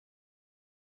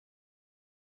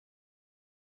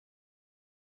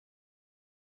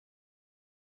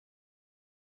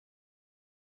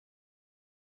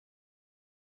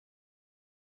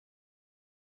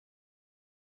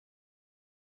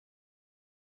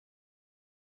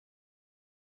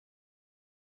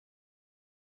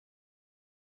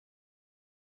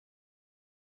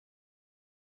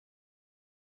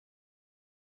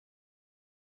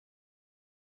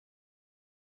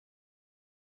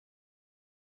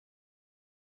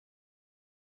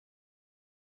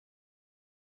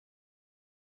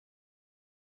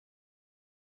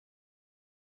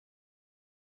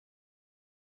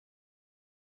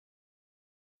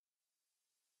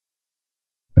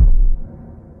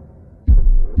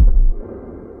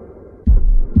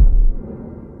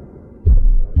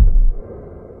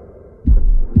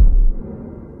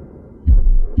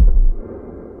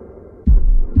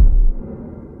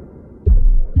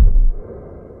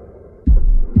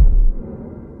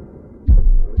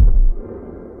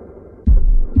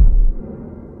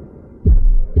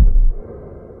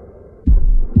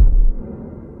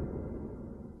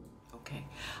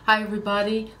Hi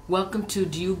everybody, welcome to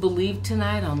Do You Believe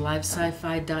Tonight on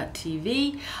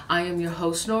livesci-fi.tv. I am your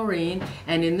host Noreen,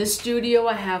 and in the studio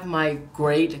I have my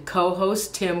great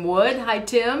co-host Tim Wood. Hi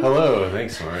Tim. Hello,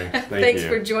 thanks Noreen. Thanks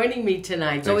for joining me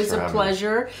tonight. It's always a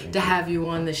pleasure to have you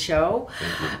on the show.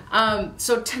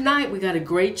 So tonight we got a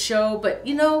great show, but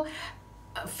you know,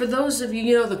 for those of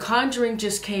you, The Conjuring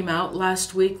just came out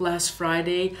last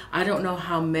Friday. I don't know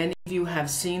how many of you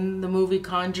have seen the movie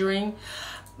Conjuring,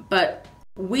 but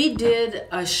we did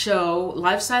a show,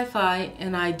 Live Sci-Fi,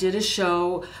 and I did a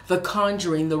show, The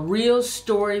Conjuring, the real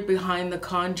story behind The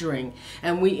Conjuring.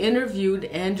 And we interviewed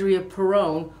Andrea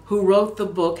Perron, who wrote the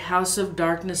book House of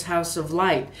Darkness, House of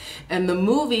Light. And the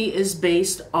movie is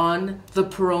based on the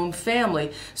Perron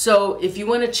family. So if you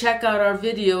want to check out our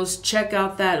videos, check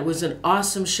out that. It was an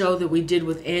awesome show that we did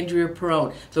with Andrea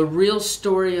Perron, the real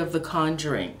story of The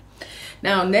Conjuring.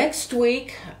 Now next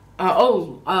week,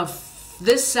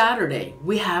 this Saturday,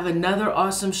 we have another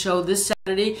awesome show this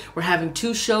Saturday. We're having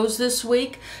two shows this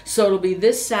week, so it'll be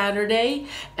this Saturday,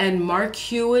 and Mark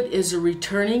Hewitt is a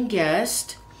returning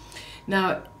guest.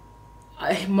 Now,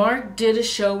 Mark did a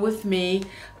show with me,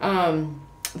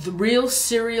 The Real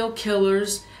Serial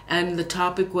Killers, and the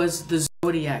topic was the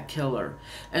Zodiac Killer.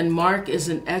 And Mark is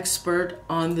an expert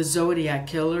on the Zodiac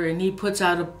Killer, and he puts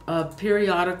out a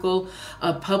periodical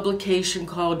publication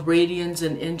called Radians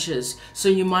and Inches. So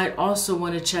you might also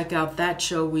want to check out that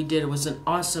show we did. It was an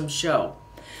awesome show.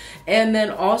 And then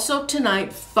also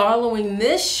tonight, following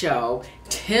this show,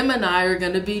 Tim and I are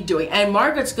going to be doing, and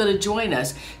Margaret's going to join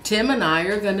us, Tim and I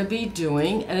are going to be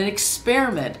doing an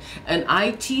experiment, an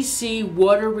ITC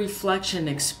water reflection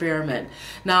experiment.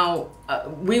 Now,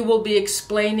 we will be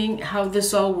explaining how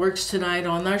this all works tonight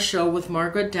on our show with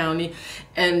Margaret Downey,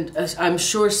 and I'm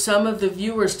sure some of the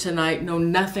viewers tonight know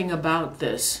nothing about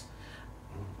this.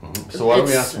 So why don't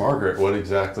we ask Margaret what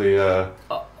exactly,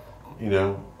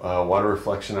 water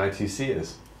reflection ITC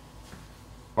is?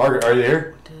 Margaret, are you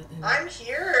here? I'm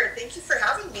here. Thank you for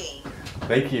having me.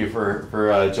 Thank you for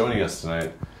joining us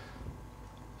tonight.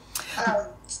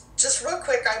 Just real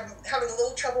quick, I'm having a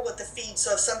little trouble with the feed,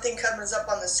 so if something comes up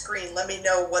on the screen, let me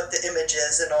know what the image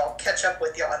is, and I'll catch up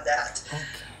with you on that.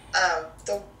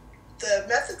 Okay. The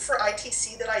method for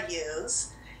ITC that I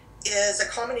use is a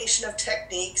combination of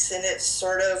techniques, and it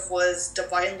sort of was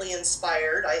divinely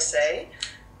inspired, I say.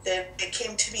 It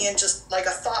came to me in just like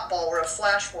a thought ball or a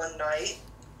flash one night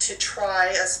to try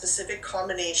a specific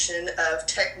combination of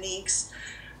techniques.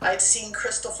 I'd seen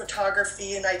crystal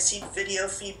photography, and I'd seen video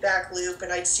feedback loop,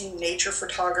 and I'd seen nature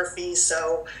photography,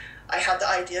 so I had the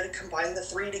idea to combine the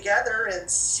three together and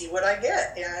see what I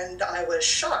get, and I was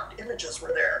shocked. Images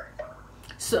were there.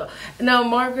 So now,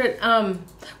 Margaret,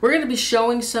 we're going to be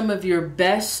showing some of your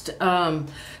best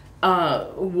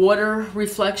water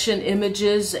reflection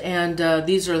images, and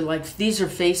these are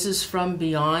faces from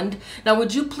beyond. Now,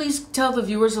 would you please tell the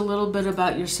viewers a little bit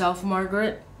about yourself,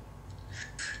 Margaret?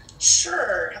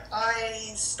 Sure.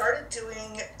 I started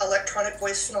doing electronic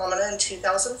voice phenomena in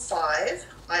 2005.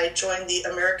 I joined the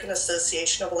American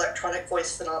Association of Electronic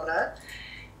Voice Phenomena,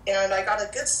 and I got a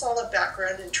good solid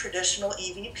background in traditional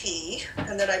EVP,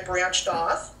 and then I branched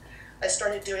off. I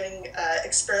started doing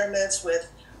experiments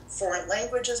with foreign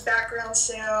languages, background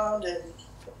sound, and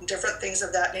different things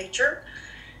of that nature.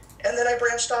 And then I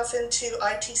branched off into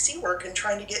ITC work and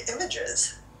trying to get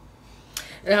images.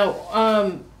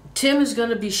 Now, Tim is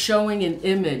going to be showing an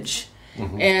image,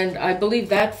 and I believe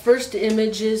that first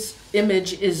image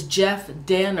is Jeff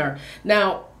Danner.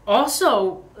 Now,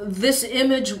 also,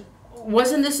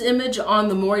 wasn't this image on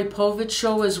the Maury Povich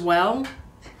show as well?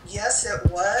 Yes, it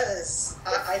was.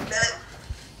 I met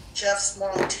Jeff's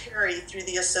mom, Terry, through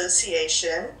the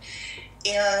association,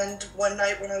 and one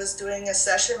night when I was doing a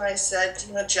session, I said,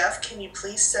 Jeff, can you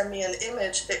please send me an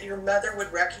image that your mother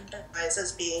would recognize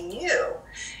as being you?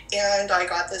 And I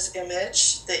got this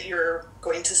image that you're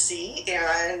going to see,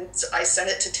 and I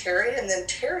sent it to Terry, and then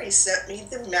Terry sent me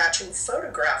the matching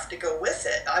photograph to go with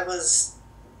it. I was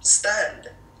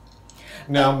stunned.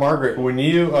 Now, Margaret, when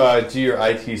you do your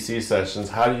ITC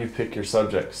sessions, how do you pick your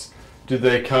subjects? Do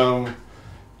they come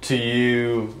to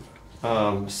you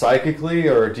psychically,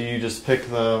 or do you just pick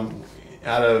them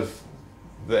out of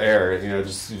the air? You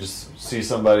just see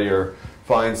somebody or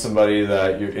find somebody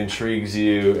that intrigues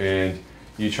you and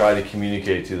you try to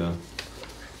communicate to them?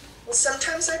 Well,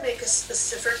 sometimes I make a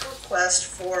specific request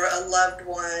for a loved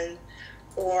one,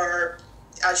 or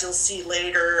as you'll see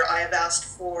later, I have asked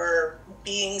for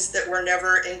beings that were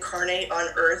never incarnate on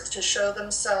Earth to show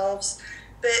themselves.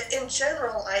 But in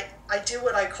general, I do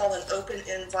what I call an open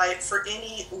invite for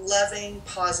any loving,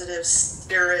 positive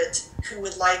spirit who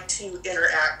would like to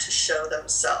interact to show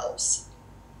themselves.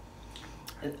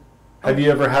 Have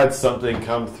you ever had something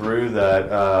come through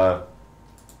that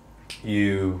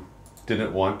you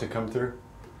didn't want to come through?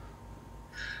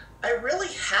 I really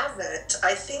haven't.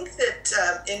 I think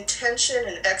that intention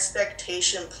and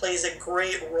expectation plays a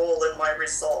great role in my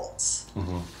results.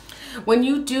 Mm-hmm.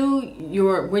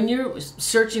 When you're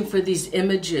searching for these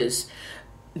images,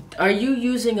 are you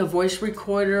using a voice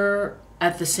recorder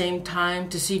at the same time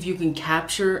to see if you can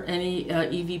capture any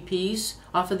EVPs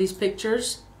off of these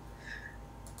pictures?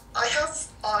 I have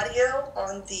audio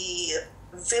on the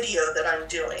video that I'm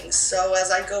doing, so as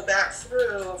I go back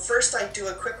through, first I do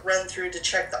a quick run through to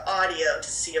check the audio to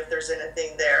see if there's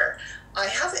anything there. I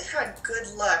haven't had good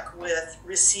luck with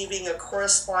receiving a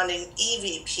corresponding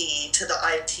EVP to the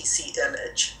ITC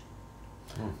image.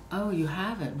 Oh, you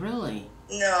haven't, really?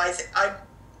 No,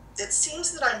 it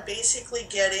seems that I'm basically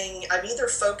I'm either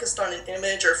focused on an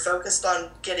image or focused on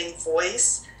getting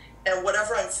voice, and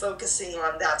whatever I'm focusing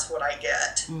on, that's what I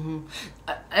get. Mm-hmm.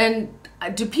 And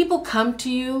do people come to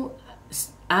you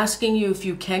asking you if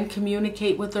you can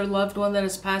communicate with their loved one that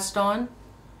has passed on?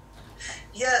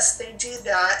 Yes, they do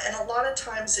that, and a lot of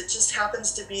times it just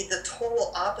happens to be the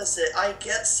total opposite. I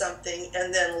get something,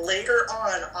 and then later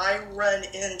on, I run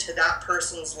into that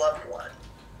person's loved one.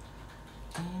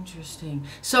 Interesting.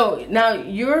 So now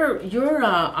your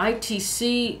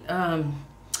ITC,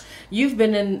 you've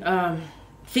been in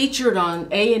featured on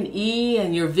A&E,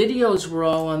 and your videos were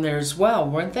all on there as well,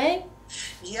 weren't they?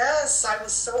 Yes, I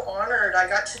was so honored. I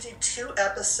got to do 2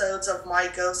 episodes of my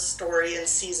ghost story in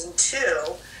season 2.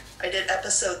 I did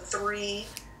episode 3,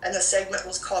 and the segment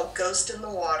was called Ghost in the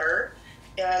Water,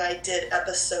 and I did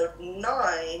episode 9,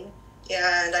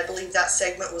 and I believe that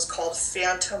segment was called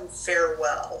Phantom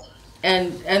Farewell.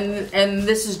 And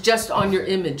this is just on your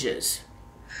images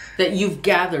that you've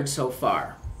gathered so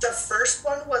far. The first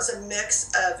one was a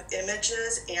mix of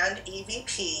images and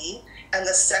EVP, and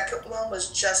the second one was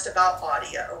just about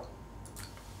audio.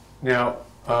 Now,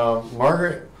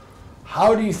 Margaret,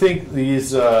 how do you think these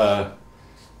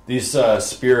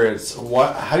spirits,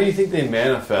 how do you think they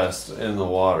manifest in the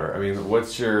water? I mean,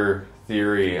 what's your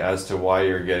theory as to why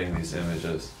you're getting these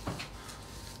images?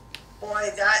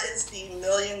 Boy, that is the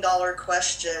million-dollar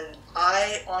question.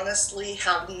 I honestly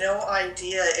have no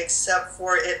idea, except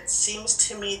for it seems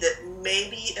to me that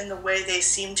maybe in the way they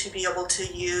seem to be able to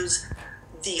use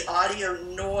the audio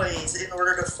noise in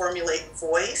order to formulate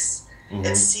voice,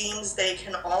 it seems they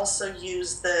can also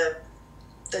use the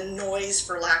noise,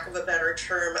 for lack of a better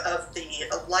term, of the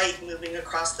light moving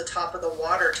across the top of the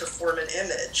water to form an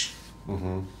image.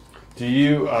 Mm-hmm. Do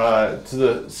you, to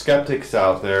the skeptics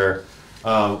out there,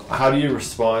 how do you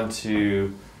respond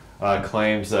to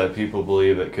claims that people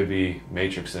believe that could be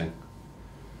matrixing?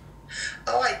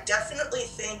 Oh, I definitely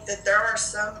think that there are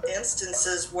some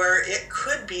instances where it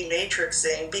could be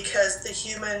matrixing, because the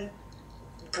human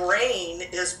brain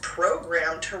is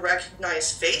programmed to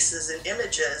recognize faces and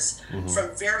images from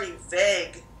very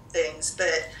vague things.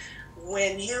 But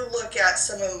when you look at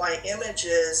some of my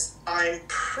images, I'm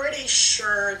pretty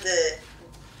sure that,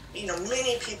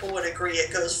 many people would agree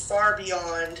it goes far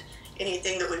beyond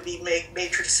anything that would be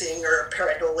matrixing or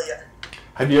pareidolia.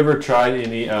 Have you ever tried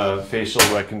any facial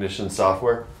recognition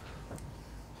software?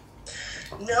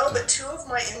 No, but 2 of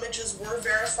my images were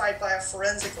verified by a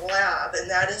forensic lab, and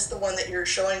that is the one that you're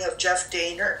showing of Jeff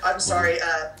Daner. I'm sorry,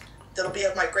 that'll be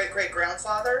of my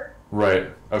great-great-grandfather. Right.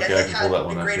 Okay, I can pull that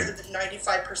one up. up. Greater than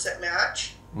 95%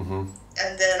 match. And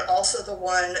then also the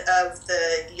one of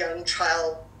the young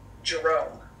child,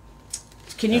 Jerome.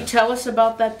 Can you tell us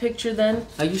about that picture then?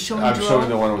 Are you showing Jerome? I'm showing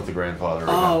the one with the grandfather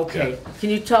right now. Okay. Yeah. Can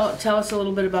you tell us a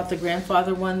little bit about the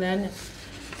grandfather one then?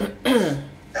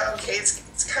 Okay,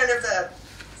 it's kind of a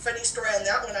funny story on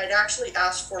that one. I'd actually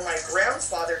asked for my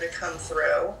grandfather to come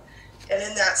through, and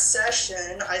in that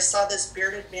session, I saw this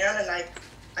bearded man, and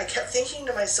I kept thinking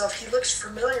to myself, he looks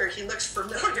familiar,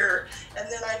 and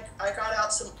then I got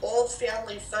out some old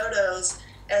family photos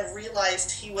and realized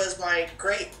he was my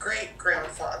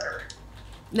great-great-grandfather.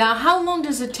 Now, how long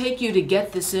does it take you to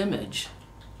get this image?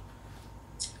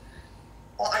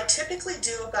 Well, I typically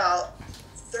do about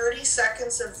 30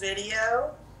 seconds of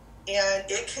video, and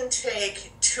it can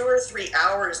take 2 or 3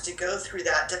 hours to go through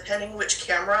that, depending which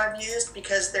camera I've used,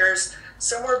 because there's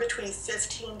somewhere between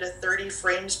 15 to 30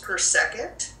 frames per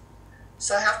second.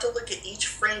 So I have to look at each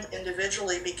frame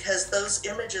individually, because those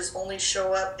images only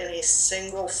show up in a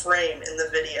single frame in the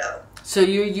video. So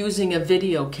you're using a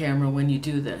video camera when you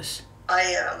do this? I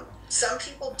am. Some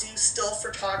people do still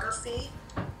photography,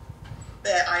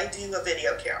 but I do a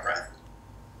video camera.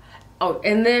 Oh,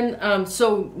 and then,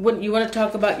 so what, you want to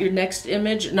talk about your next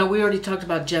image? No, we already talked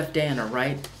about Jeff Danner,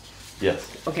 right?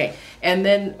 Yes. Okay. And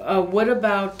then what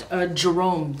about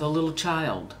Jerome, the little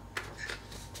child?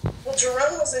 Well,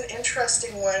 Jerome was an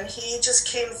interesting one. He just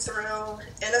came through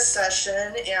in a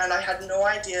session, and I had no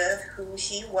idea who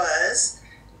he was,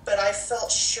 but I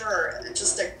felt sure,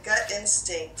 just a gut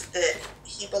instinct, that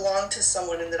he belonged to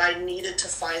someone and that I needed to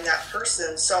find that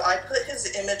person. So I put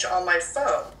his image on my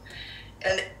phone,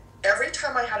 and every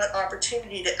time I had an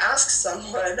opportunity to ask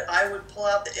someone, I would pull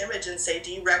out the image and say,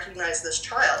 do you recognize this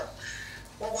child?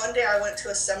 Well, one day I went to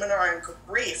a seminar on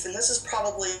grief, and this is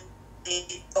probably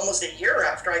almost a year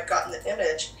after I'd gotten the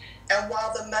image, and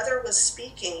while the mother was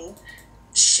speaking,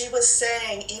 she was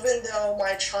saying, even though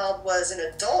my child was an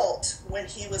adult when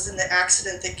he was in the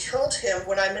accident that killed him,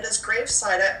 when I'm at his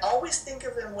graveside, I always think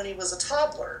of him when he was a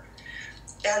toddler.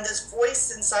 And this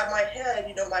voice inside my head,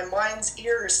 you know, my mind's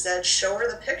ear said, show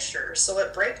her the picture. So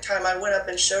at break time, I went up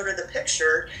and showed her the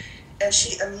picture, and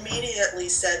she immediately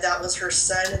said that was her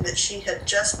son and that she had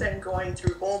just been going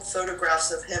through old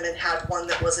photographs of him and had one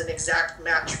that was an exact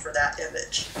match for that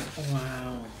image.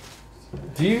 Wow.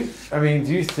 Do you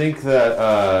think that,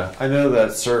 I know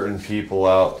that certain people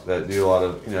out that do a lot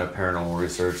of, paranormal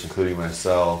research, including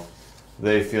myself,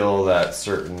 they feel that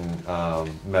certain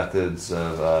methods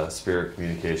of spirit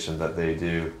communication that they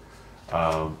do,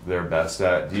 they're best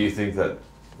at. Do you think that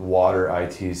water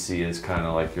ITC is kind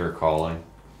of like your calling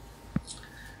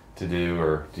to do,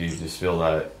 or do you just feel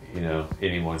that,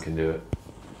 anyone can do it?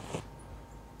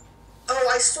 Oh,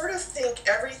 I sort of think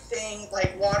everything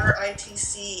like water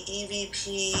ITC,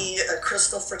 EVP,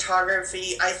 crystal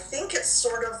photography, I think it's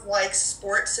sort of like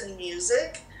sports and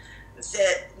music,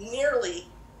 that nearly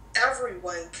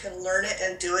everyone can learn it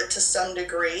and do it to some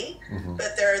degree,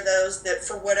 but there are those that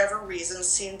for whatever reason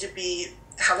seem to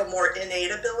have a more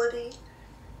innate ability.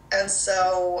 And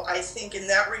so I think in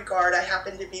that regard, I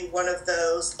happen to be one of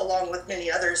those, along with many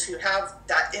others who have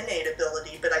that innate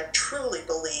ability, but I truly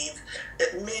believe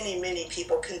that many, many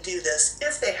people can do this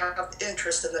if they have the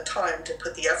interest and the time to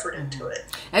put the effort into it.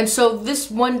 And so this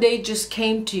one day just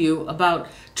came to you about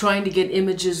trying to get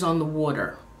images on the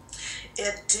water.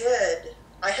 It did.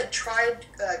 I had tried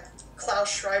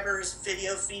Klaus Schreiber's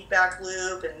video feedback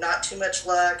loop and not too much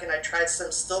luck, and I tried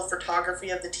some still photography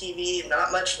of the TV,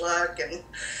 not much luck, and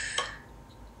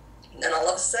then all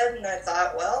of a sudden I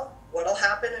thought, well, what'll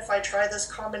happen if I try this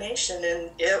combination? And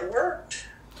it worked.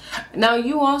 Now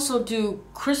you also do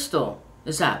crystal,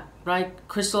 is that right?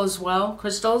 Crystal as well?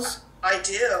 Crystals? I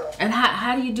do. And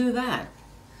how do you do that?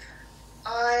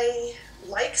 I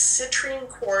like citrine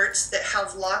quartz that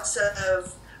have lots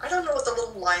of, I don't know what the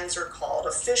little lines are called,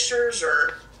 of fissures,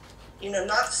 or,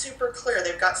 not super clear.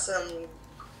 They've got some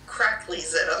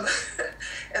cracklies in them.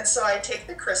 And so I take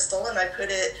the crystal and I put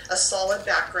a solid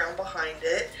background behind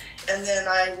it, and then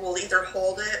I will either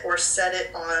hold it or set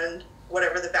it on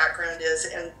whatever the background is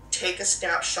and take a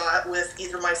snapshot with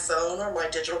either my phone or my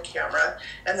digital camera,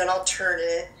 and then I'll turn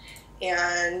it,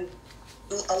 and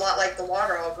a lot like the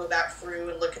water, I'll go back through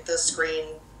and look at the screen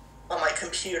on my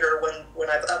computer when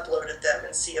I've uploaded them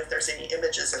and see if there's any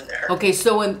images in there. Okay,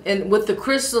 so and with the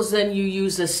crystals, then you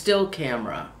use a still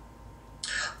camera.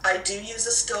 I do use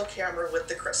a still camera with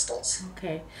the crystals.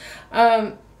 Okay.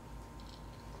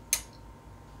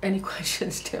 Any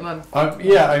questions, Tim?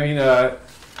 Yeah,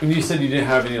 when you said you didn't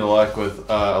have any luck with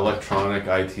electronic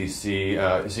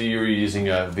ITC, so you were using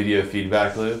a video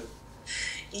feedback loop?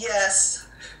 Yes.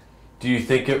 Do you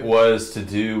think it was to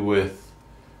do with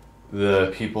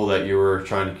the people that you were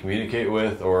trying to communicate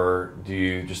with, or do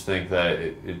you just think that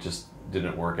it just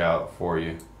didn't work out for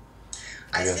you?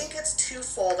 I think it's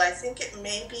twofold. I think it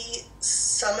may be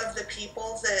some of the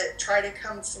people that try to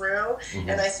come through,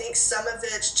 and I think some of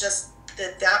it's just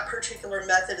that particular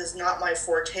method is not my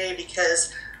forte,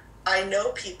 because I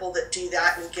know people that do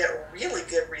that and get really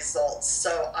good results.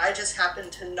 So I just happen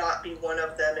to not be one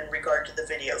of them in regard to the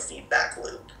video feedback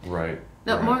loop. Right.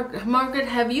 Now, right. Margaret,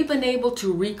 have you been able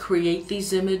to recreate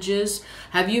these images?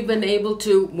 Have you been able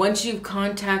to, once you've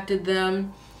contacted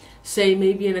them, say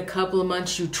maybe in a couple of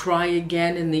months you try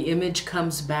again and the image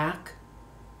comes back?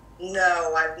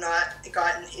 No, I've not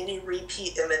gotten any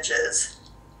repeat images.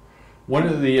 One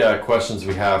of the questions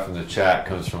we have from the chat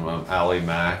comes from Allie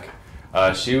Mack.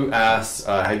 She asks,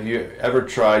 have you ever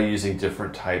tried using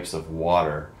different types of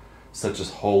water, such as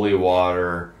holy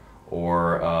water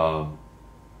or,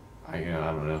 I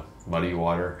don't know, muddy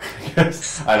water, I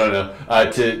guess? I don't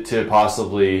know, to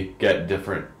possibly get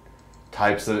different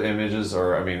types of images?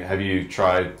 Or, have you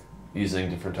tried using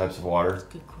different types of water?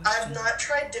 I've not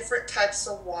tried different types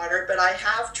of water, but I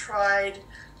have tried,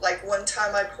 like one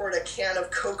time I poured a can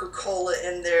of Coca-Cola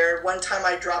in there, one time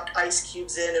I dropped ice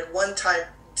cubes in, and one time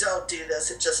don't do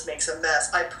this, it just makes a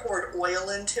mess. I poured oil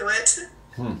into it.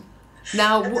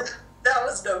 Now, that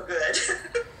was no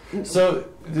good. So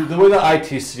the way the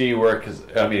ITC work is,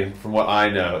 I mean, from what I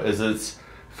know, is it's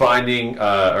finding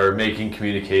or making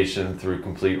communication through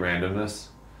complete randomness.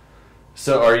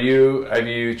 So have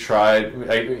you tried,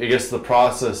 I guess the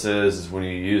process is when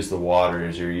you use the water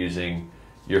is you're using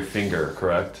your finger,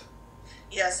 correct?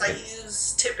 Yes, I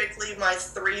use typically my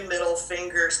 3 middle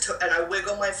fingers, and I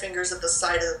wiggle my fingers at the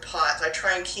side of the pot. I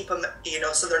try and keep them,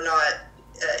 so they're not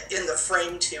in the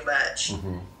frame too much.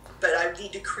 But I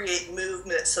need to create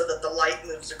movement so that the light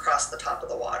moves across the top of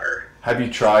the water. Have you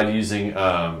tried using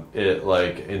it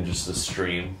like in just a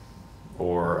stream,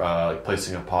 or like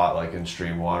placing a pot like in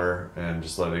stream water and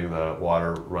just letting the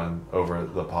water run over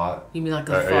the pot? You mean like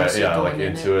a faucet going like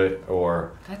into it,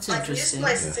 or that's I've interesting.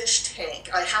 used my fish tank.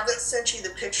 I haven't sent you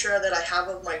the picture that I have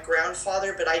of my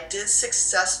grandfather, but I did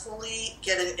successfully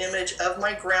get an image of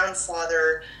my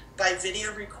grandfather by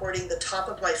video recording the top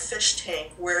of my fish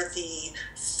tank where the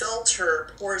filter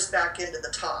pours back into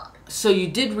the top. So you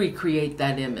did recreate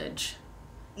that image?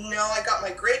 No, I got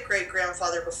my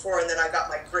great-great-grandfather before, and then I got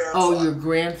my grandfather. Oh, your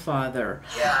grandfather.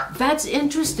 Yeah. That's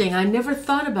interesting. I never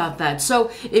thought about that. So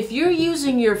if you're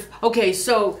using your... Okay,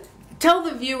 so tell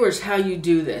the viewers how you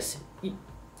do this.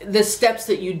 The steps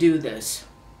that you do this.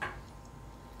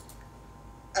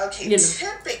 Okay,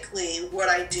 typically what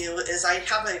I do is I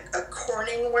have a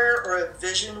Corningware or a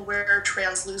Visionware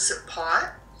translucent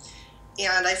pot,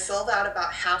 and I fill that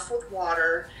about half with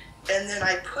water, and then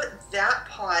I put that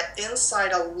pot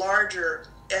inside a larger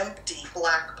empty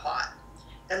black pot.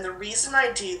 And the reason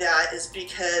I do that is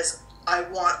because I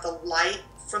want the light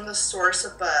from the source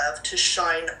above to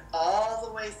shine all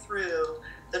the way through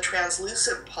the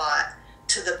translucent pot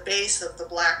to the base of the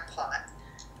black pot,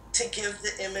 to give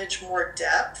the image more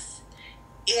depth.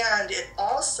 And it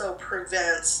also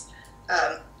prevents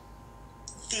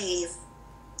the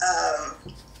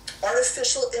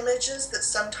artificial images that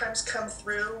sometimes come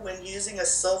through when using a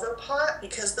silver pot,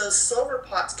 because those silver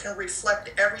pots can reflect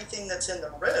everything that's in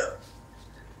the room.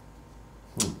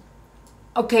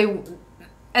 Okay,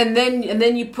 and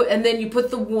then you put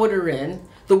the water in.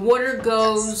 The water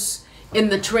goes in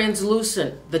the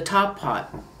translucent, the top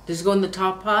pot. Does it go in the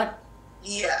top pot?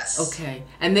 Yes. Okay,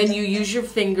 and then you use your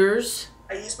fingers.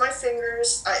 I use my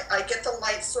fingers. I get the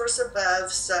light source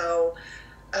above, so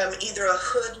either a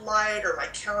hood light or my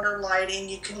counter lighting.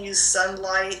 You can use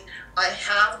sunlight. I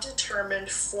have determined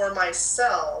for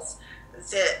myself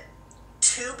that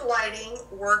tube lighting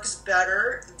works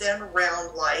better than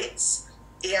round lights,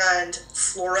 and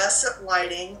fluorescent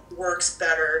lighting works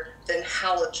better than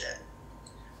halogen.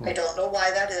 I don't know why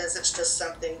that is. It's just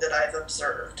something that I've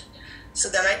observed. So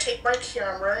then I take my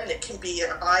camera, and it can be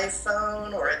an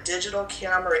iPhone or a digital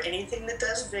camera, anything that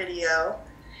does video,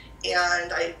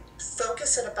 and I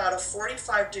focus at about a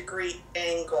 45-degree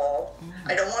angle.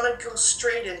 I don't want to go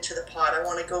straight into the pot. I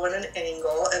want to go in an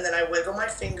angle, and then I wiggle my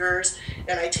fingers,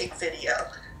 and I take video.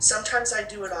 Sometimes I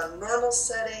do it on normal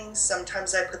settings.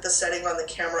 Sometimes I put the setting on the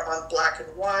camera on black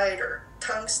and white or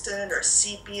tungsten or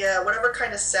sepia, whatever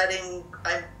kind of setting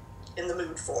I'm in the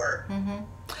mood for.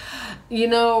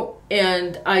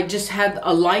 And I just had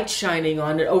a light shining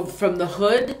on it over from the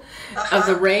hood of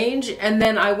the range, and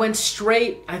then I went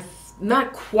straight,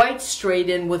 not quite straight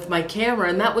in with my camera,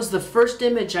 and that was the first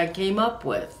image I came up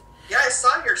with. Yeah, I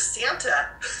saw your Santa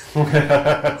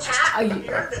hat and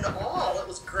beard and all. It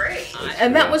was great.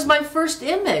 And that was my first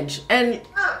image, and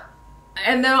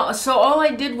then so all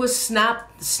I did was snap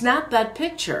that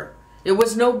picture. It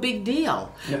was no big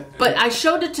deal. Yeah. But I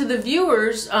showed it to the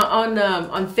viewers on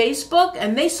Facebook,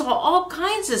 and they saw all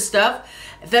kinds of stuff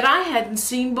that I hadn't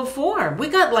seen before. We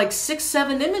got like 6,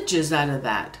 7 images out of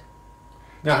that.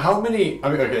 Now, how many?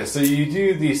 Okay, so you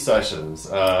do these sessions,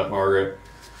 Margaret.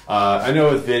 I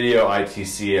know with video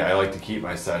ITC, I like to keep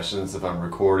my sessions, if I'm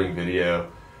recording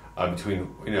video,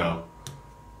 between,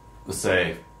 let's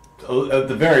say, at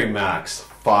the very max,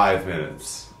 5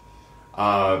 minutes.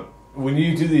 When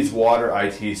you do these water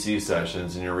ITC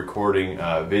sessions and you're recording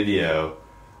video,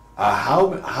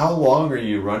 how long are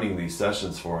you running these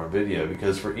sessions for on video?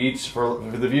 Because for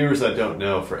the viewers that don't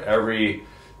know, for every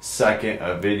second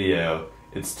of video,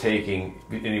 it's taking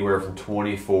anywhere from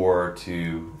 24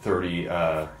 to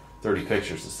 30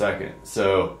 pictures a second.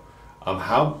 So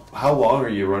how long are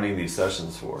you running these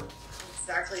sessions for?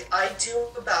 Exactly. I do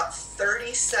about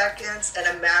 30 seconds and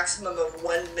a maximum of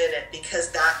 1 minute, because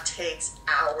that takes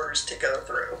hours to go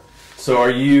through. So are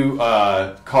you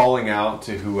calling out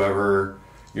to whoever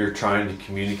you're trying to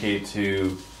communicate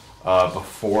to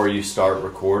before you start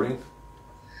recording?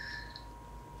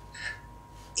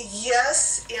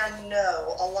 Yes and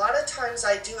no. A lot of times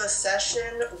I do a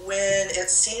session when it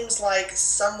seems like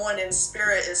someone in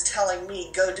spirit is telling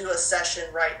me, go do a session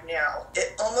right now.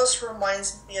 It almost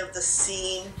reminds me of the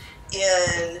scene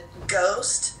in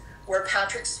Ghost where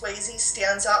Patrick Swayze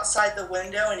stands outside the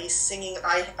window and he's singing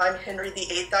I'm Henry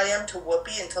VIII I am to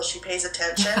Whoopi until she pays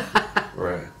attention.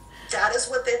 Right. That is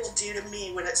what they will do to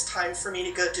me when it's time for me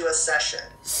to go do a session.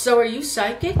 So are you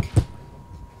psychic?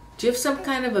 Do you have some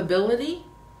kind of ability?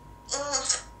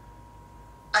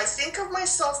 I think of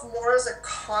myself more as a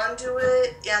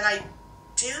conduit, and I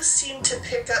do seem to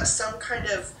pick up some kind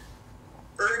of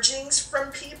urgings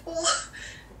from people,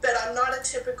 but I'm not a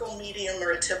typical medium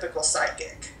or a typical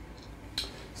psychic.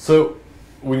 So,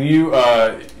 when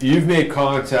you've made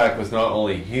contact with not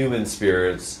only human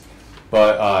spirits,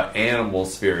 but animal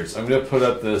spirits. I'm going to put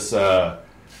up this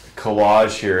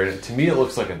collage here, and to me it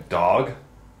looks like a dog.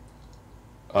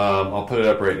 I'll put it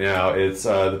up right now. It's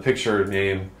the picture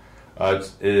name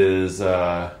is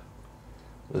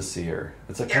let's see here.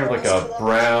 It's kind of like a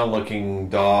brown-looking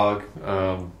dog.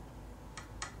 Let's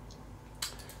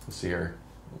see here.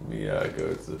 Let me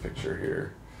go to the picture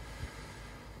here.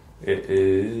 It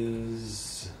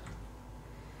is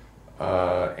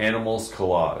animals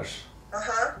collage.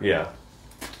 Yeah.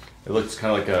 It looks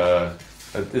kind of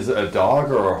like is it a dog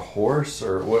or a horse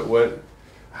or what?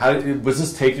 How was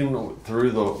this taken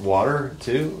through the water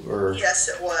too, or? Yes,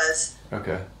 it was.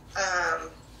 Okay.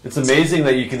 It's amazing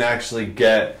that you can actually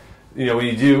get, when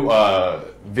you do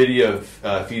video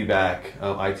feedback,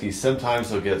 IT,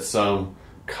 sometimes you'll get some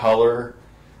color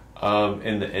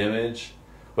in the image,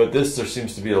 but there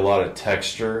seems to be a lot of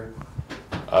texture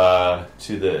to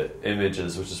the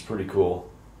images, which is pretty cool.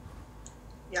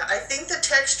 Yeah, I think the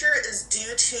texture is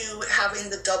due to having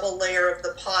the double layer of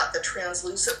the pot, the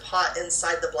translucent pot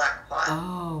inside the black pot.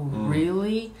 Oh,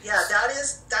 really? Yeah,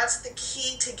 that's the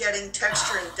key to getting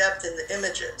texture and depth in the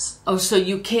images. Oh, so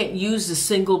you can't use a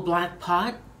single black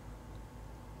pot?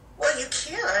 Well, you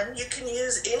can. You can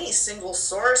use any single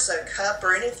source, a cup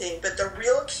or anything, but the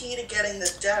real key to getting the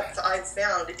depth I've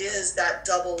found is that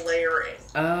double layering.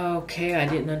 Okay, I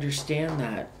didn't understand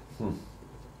that.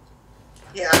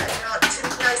 Yeah, now to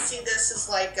me I see this as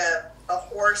like a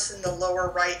horse in the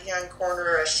lower right-hand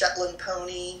corner, a Shetland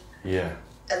pony. Yeah.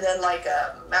 And then like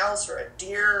a mouse or a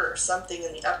deer or something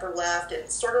in the upper left. And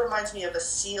it sort of reminds me of a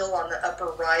seal on the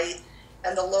upper right.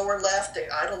 And the lower left,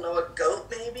 I don't know, a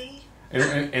goat maybe?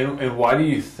 And why do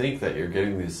you think that you're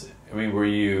getting these? I mean, were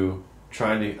you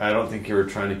trying to, I don't think you were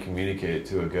trying to communicate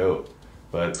to a goat.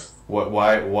 But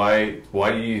why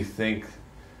do you think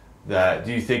that?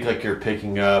 Do you think like you're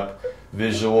picking up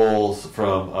visuals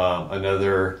from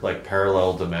another like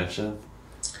parallel dimension?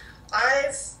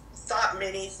 I've thought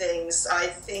many things. I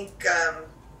think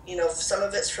some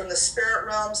of it's from the spirit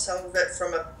realm, some of it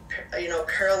from a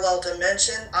parallel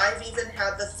dimension. I've even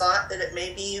had the thought that it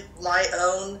may be my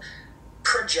own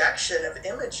projection of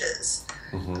images.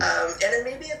 And it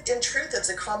may be, in truth, it's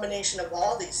a combination of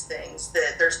all these things,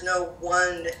 that there's no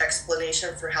one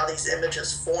explanation for how these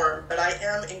images form. But I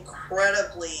am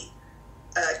incredibly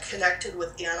connected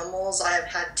with animals. I have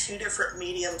had 2 different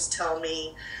mediums tell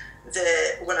me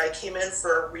that when I came in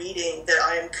for a reading that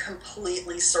I am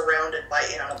completely surrounded by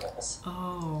animals.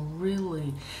 Oh,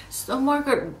 really? So,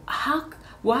 Margaret,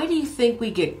 why do you think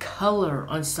we get color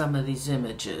on some of these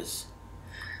images?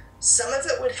 Some of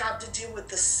it would have to do with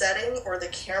the setting or the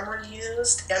camera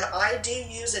used, and I do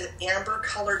use an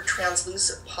amber-colored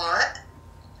translucent pot.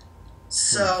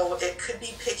 So it could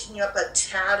be picking up a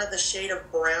tad of the shade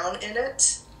of brown in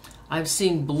it. I've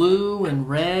seen blue and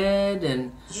red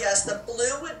and... Yes, the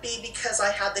blue would be because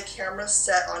I had the camera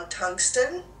set on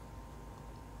tungsten.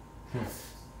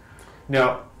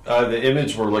 Now, the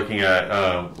image we're looking at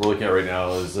right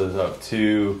now is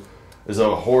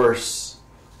a horse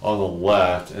on the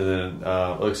left, and then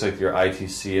it looks like your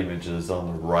ITC image is on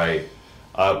the right.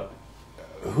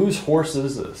 Whose horse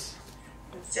is this?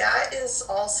 That is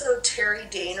also Terry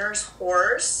Dayner's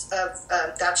horse.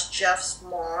 That's Jeff's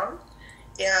mom.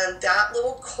 And that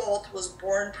little colt was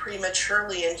born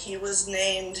prematurely, and he was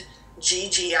named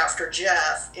Gigi after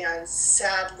Jeff. And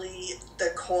sadly,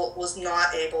 the colt was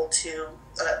not able to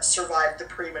survive the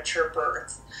premature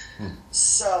birth.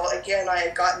 So again, I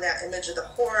had gotten that image of the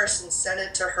horse and sent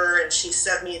it to her, and she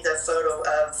sent me the photo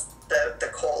of the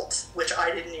colt, which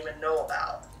I didn't even know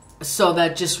about. So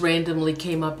that just randomly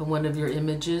came up in one of your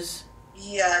images?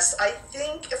 Yes, I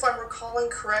think if I'm recalling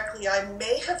correctly, I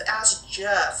may have asked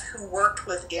Jeff, who worked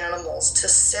with animals, to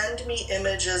send me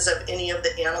images of any of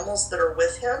the animals that are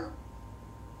with him.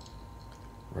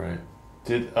 Right.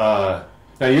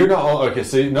 Now you're not okay.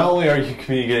 So not only are you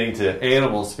communicating to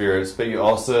animal spirits, but you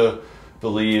also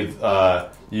believe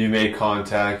you made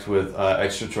contact with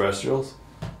extraterrestrials.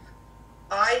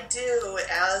 I do,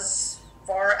 as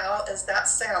far out as that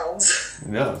sounds.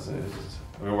 No,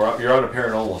 I mean, you're on a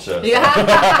paranormal show. So. Yeah.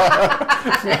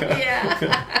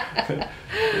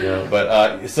 Yeah.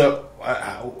 But so,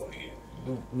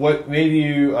 what made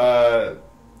you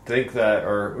think that,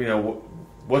 or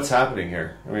what's happening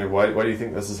here? I mean, why do you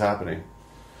think this is happening?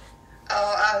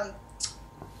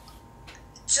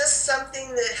 Just something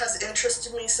that has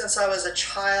interested me since I was a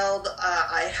child.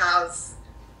 I have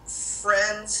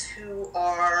friends who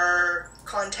are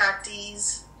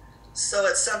contactees, so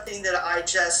it's something that I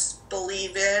just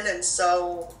believe in, and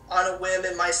so on a whim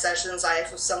in my sessions I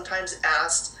have sometimes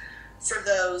asked for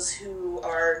those who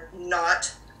are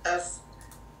not of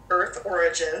Earth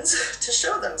origins to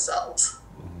show themselves.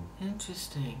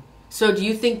 Interesting. So do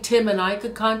you think Tim and I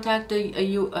could contact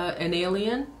an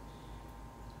alien?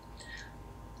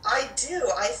 I do.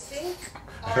 I think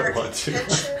our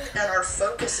intention and our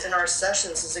focus in our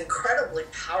sessions is incredibly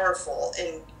powerful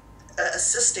in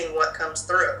assisting what comes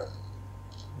through.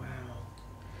 Wow.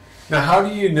 Now, how do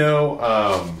you know,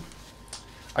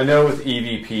 I know with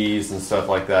EVPs and stuff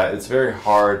like that, it's very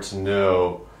hard to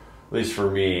know, at least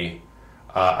for me,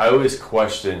 I always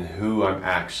question who I'm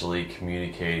actually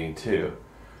communicating to.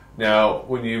 Now,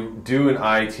 when you do an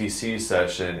ITC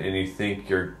session and you think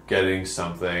you're getting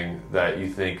something that you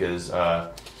think is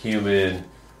human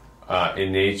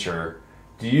in nature,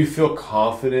 do you feel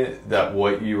confident that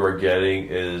what you are getting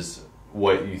is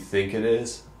what you think it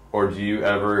is? Or do you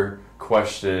ever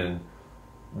question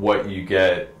what you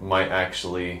get might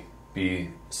actually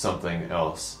be something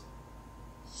else?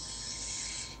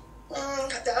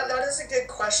 That is a good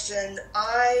question.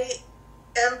 I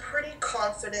am pretty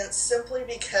confident simply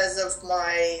because of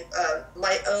my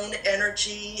my own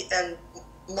energy and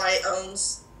my own,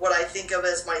 what I think of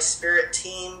as my spirit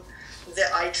team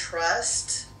that I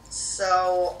trust.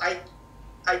 So I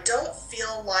don't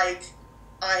feel like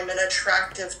I'm an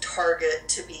attractive target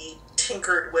to be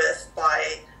tinkered with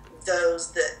by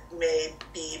those that may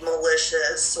be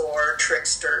malicious or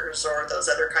tricksters or those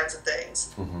other kinds of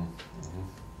things. Mm-hmm. Mm-hmm.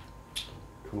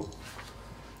 Cool.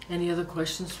 Any other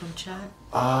questions from chat?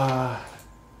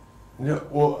 No.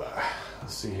 Well,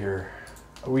 let's see here.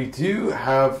 We do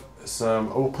have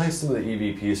some. We'll play some of the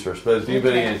EVPs first. But if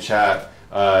anybody in chat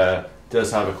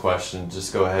does have a question,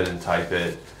 just go ahead and type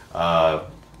it.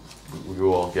 We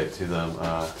will get to them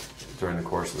during the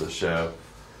course of the show.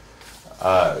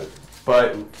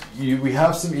 But we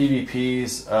have some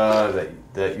EVPs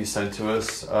that you sent to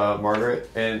us, Margaret.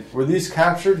 And were these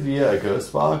captured via a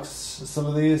ghost box? Some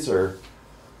of these, or?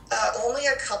 Only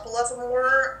a couple of them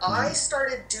were. I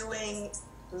started doing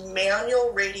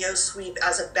manual radio sweep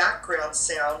as a background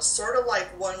sound, sort of like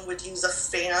one would use a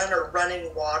fan or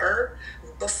running water,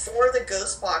 before the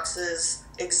ghost boxes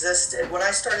existed. When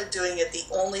I started doing it, the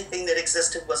only thing that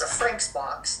existed was a Frank's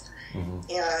box. Mm-hmm.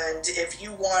 And if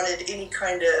you wanted any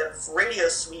kind of radio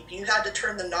sweep, you had to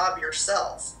turn the knob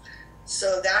yourself.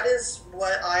 So that is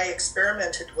what I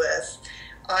experimented with.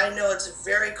 I know it's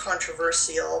very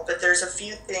controversial, but there's a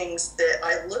few things that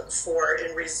I look for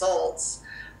in results.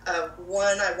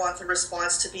 One, I want the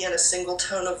response to be in a single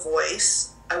tone of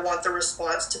voice. I want the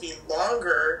response to be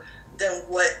longer than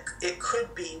what it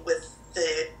could be with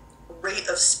the rate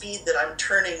of speed that I'm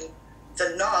turning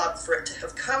the knob for it to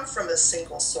have come from a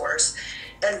single source.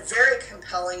 And very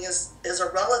compelling is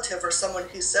a relative or someone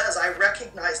who says, I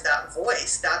recognize that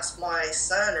voice. That's my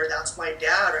son, or that's my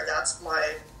dad, or that's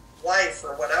my wife,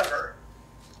 or whatever.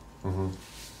 Mm-hmm.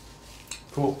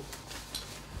 Cool.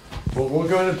 Well, we'll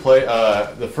go ahead and play.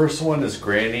 The first one is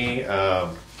Granny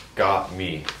Got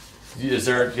Me. Do you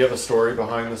have a story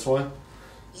behind this one?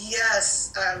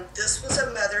 Yes. This was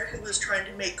a mother who was trying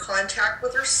to make contact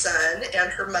with her son,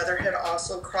 and her mother had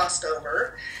also crossed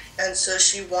over. And so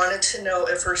she wanted to know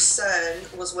if her son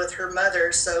was with her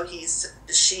mother. So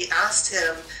she asked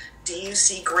him, do you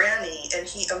see Granny? And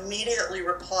he immediately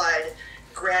replied,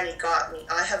 Granny got me.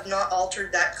 I have not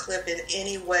altered that clip in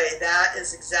any way. That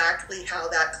is exactly how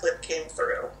that clip came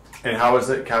through. And how was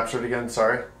it captured again?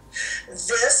 Sorry?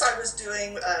 This I was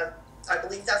doing, I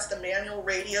believe that's the manual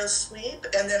radio sweep,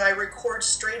 and then I record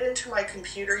straight into my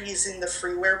computer using the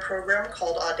freeware program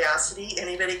called Audacity.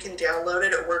 Anybody can download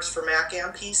it. It works for Mac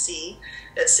and PC.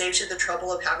 It saves you the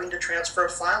trouble of having to transfer a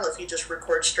file if you just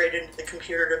record straight into the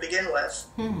computer to begin with.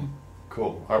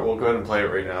 Cool. All right, we'll go ahead and play it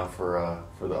right now for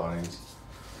the audience.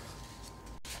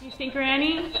 You think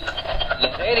Granny?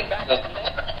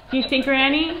 You think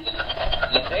Granny?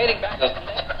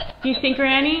 You think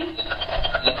Granny?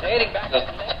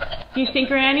 Do you think,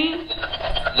 Granny?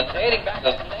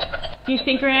 Do you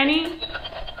think, Granny?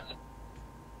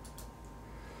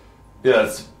 Yeah,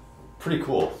 it's pretty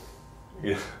cool.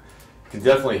 You can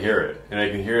definitely hear it, and I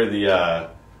can hear the.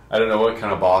 I don't know what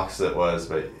kind of box it was,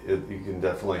 but you can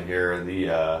definitely hear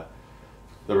the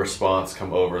response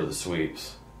come over the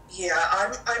sweeps. Yeah,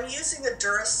 I'm using the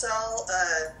Duracell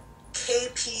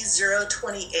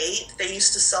KP028. They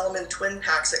used to sell them in twin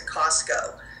packs at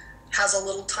Costco. Has a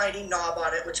little tiny knob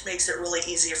on it, which makes it really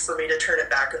easy for me to turn it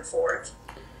back and forth.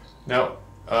 Now,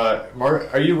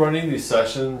 Margaret, are you running these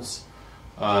sessions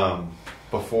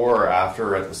before or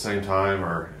after at the same time,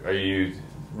 or are you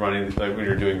running like when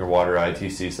you're doing your water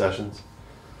ITC sessions?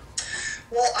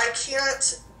 Well, I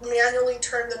can't manually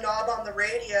turn the knob on the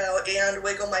radio and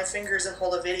wiggle my fingers and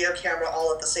hold a video camera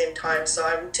all at the same time, so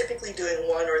I'm typically doing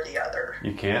one or the other.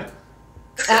 You can't?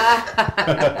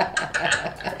 I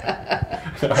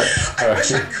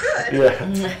wish I could.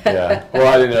 Yeah. Well,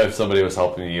 I didn't know if somebody was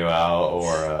helping you out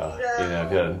or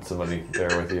if you had somebody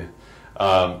there with you.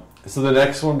 So the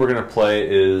next one we're going to play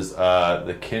is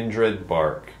the Kindred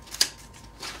Bark.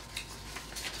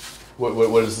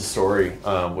 What is the story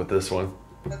with this one?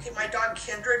 Okay, my dog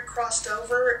Kindred crossed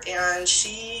over, and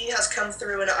she has come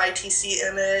through in an ITC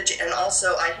image, and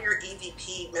also I hear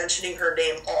EVP mentioning her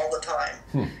name all the time.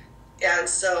 And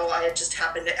so I just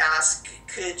happened to ask,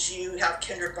 could you have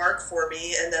Kindred bark for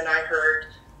me? And then I heard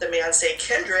the man say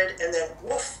Kindred, and then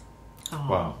woof. Oh.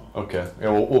 Wow, okay. Yeah,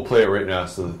 we'll play it right now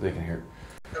so that they can hear it.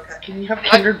 Okay. Can you have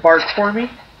Kindred bark for me?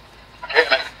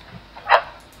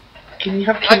 Can you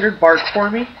have Kindred bark for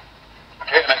me?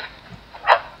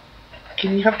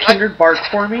 Can you have Kindred bark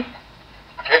for me?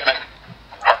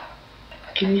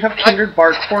 Can you have Kindred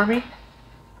bark for me?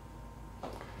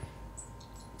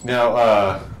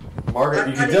 Now, Margaret,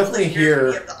 you can definitely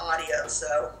hear the audio,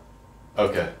 so.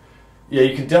 Okay. Yeah,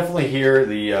 you can definitely hear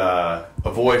the a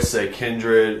voice say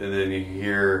Kindred, and then you can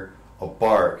hear a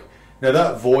bark. Now,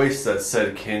 that voice that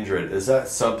said Kindred, is that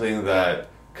something that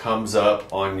comes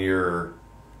up on your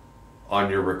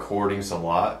recordings a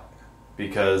lot?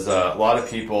 Because a lot of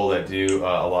people that do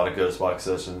a lot of ghost box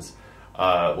sessions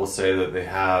will say that they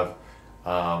have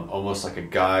almost like a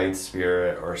guide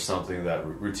spirit or something that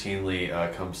routinely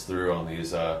comes through on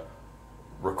these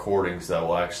recordings that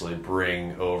will actually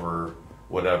bring over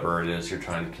whatever it is you're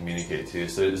trying to communicate to.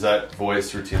 So does that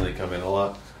voice routinely come in a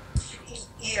lot?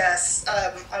 Yes,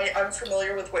 I'm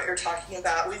familiar with what you're talking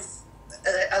about. We've,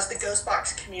 as the ghost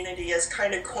box community, has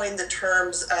kind of coined the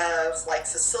terms of like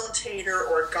facilitator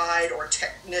or guide or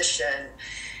technician.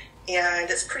 And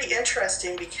it's pretty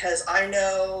interesting because I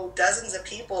know dozens of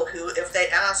people who, if they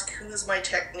ask who's my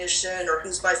technician or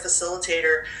who's my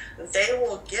facilitator, they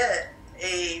will get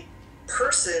a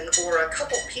person or a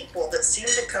couple people that seem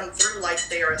to come through like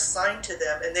they are assigned to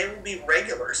them, and they will be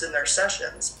regulars in their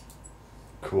sessions.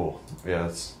 Cool. Yeah,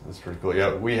 that's pretty cool.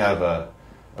 Yeah, we have a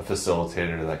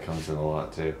facilitator that comes in a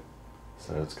lot too,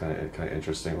 so it's kind of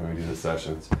interesting when we do the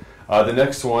sessions. The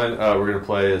next one we're going to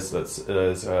play is it's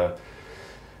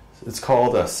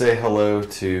called "Say Hello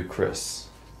to Chris."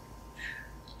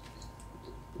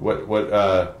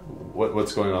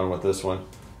 What's going on with this one?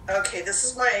 Okay, this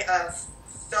is my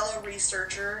fellow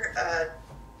researcher,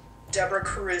 Deborah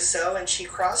Caruso, and she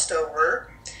crossed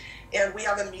over, and we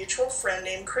have a mutual friend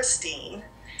named Christine.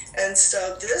 And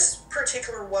so this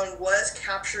particular one was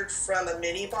captured from a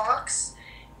mini box,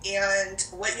 and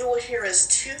what you will hear is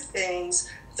two things.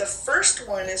 The first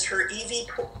one is her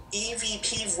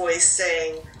EVP voice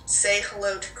saying, "Say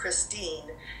hello to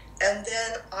Christine," and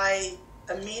then I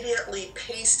immediately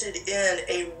pasted in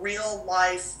a real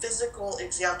life physical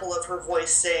example of her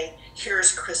voice saying,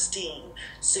 "Here's Christine."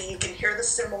 So you can hear the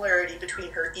similarity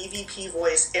between her EVP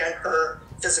voice and her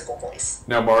physical voice.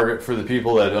 Now, Margaret, for the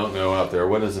people that don't know out there,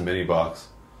 what is a mini box?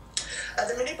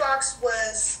 The mini box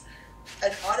was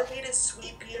an automated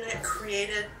sweep unit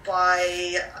created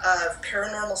by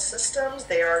Paranormal Systems.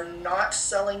 They are not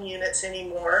selling units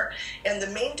anymore. And the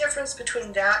main difference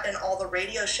between that and all the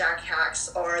Radio Shack hacks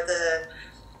are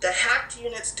the hacked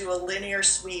units do a linear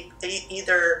sweep,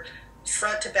 either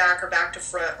front to back or back to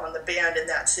front on the band, and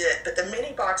that's it. But the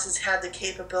mini boxes had the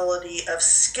capability of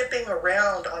skipping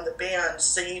around on the band,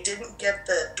 so you didn't get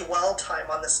the dwell time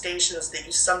on the stations that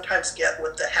you sometimes get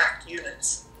with the hacked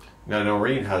units. Now,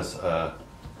 Noreen has a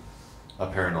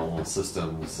Paranormal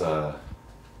Systems,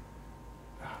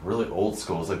 really old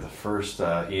school. It's like the first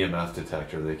EMF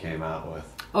detector they came out with.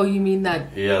 Oh, you mean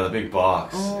that? Yeah, the big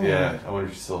box. Oh. Yeah, I wonder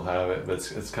if you still have it,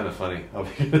 but it's kind of funny.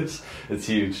 It's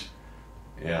huge.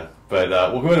 Yeah, but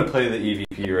we'll go ahead and play the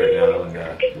EVP right now. And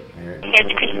hear it.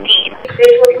 Here's Christine.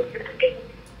 Here's Christine.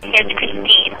 Here's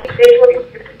Christine.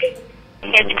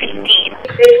 Here's Christine.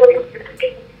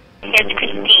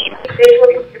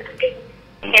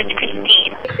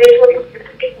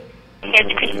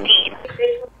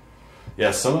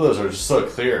 some of those are just so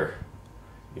clear.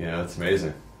 You know, it's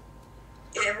amazing.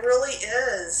 It really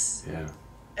is. Yeah.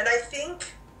 And I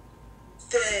think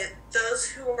that those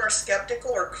who are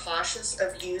skeptical or cautious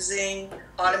of using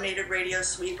automated radio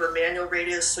sweep or manual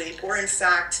radio sweep, or in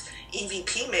fact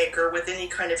EVP maker with any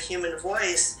kind of human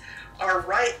voice, are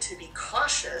right to be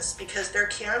cautious, because there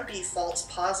can be false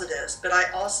positives. But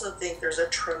I also think there's a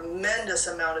tremendous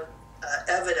amount of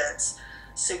evidence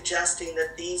suggesting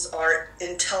that these are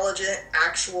intelligent,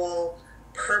 actual,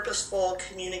 purposeful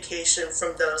communication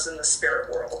from those in the spirit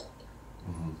world.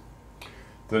 Mm-hmm.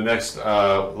 The next,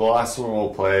 the last one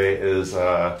we'll play is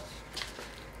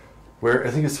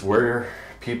where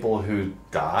people who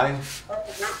die. Oh,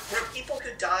 where people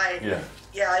who died. Yeah.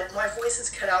 Yeah, my voice is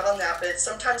cut out on that, but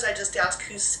sometimes I just ask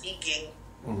who's speaking.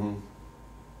 Mm-hmm.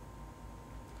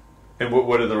 And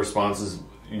what are the responses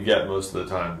you get most of the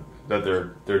time? That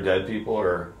they're dead people,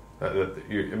 or have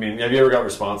you ever got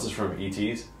responses from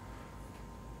ETs?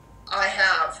 I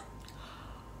have.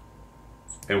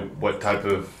 And what type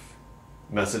of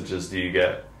messages do you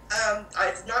get?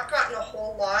 I've not gotten a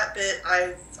whole lot, but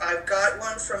I've got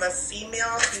one from a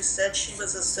female who said she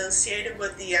was associated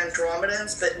with the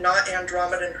Andromedans, but not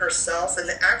Andromedan herself, and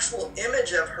the actual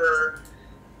image of her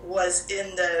was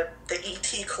in the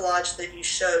ET collage that you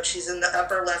showed. She's in the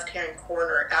upper left-hand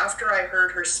corner. After I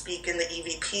heard her speak in the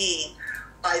EVP,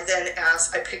 I then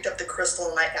asked, I picked up the crystal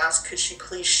and I asked, could she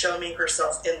please show me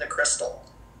herself in the crystal?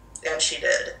 And she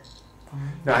did.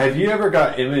 Now, have you ever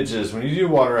got images, when you do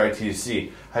water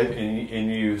ITC,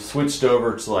 and you switched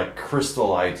over to like crystal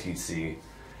ITC,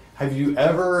 have you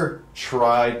ever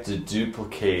tried to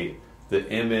duplicate the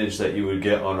image that you would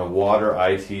get on a water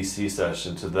ITC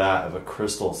session to that of a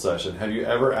crystal session? Have you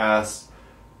ever asked,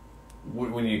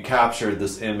 when you captured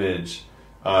this image,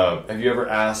 have you ever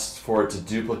asked for it to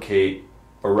duplicate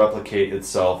or replicate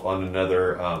itself on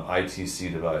another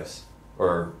ITC device?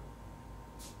 Or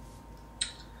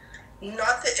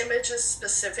not the images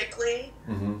specifically.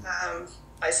 Mm-hmm.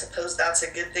 I suppose that's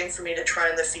a good thing for me to try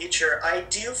in the future. I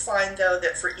do find, though,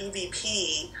 that for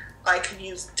EVP, I can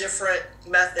use different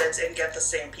methods and get the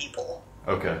same people.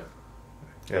 Okay.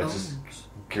 Yeah, just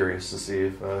curious to see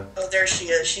if... Oh, there she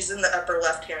is. She's in the upper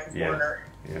left-hand corner.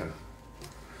 Yeah.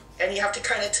 And you have to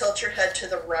kind of tilt your head to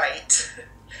the right,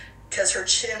 because her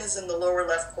chin is in the lower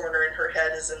left corner and her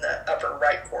head is in the upper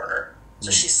right corner. So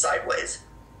she's sideways.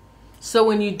 So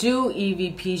when you do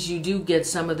EVPs, you do get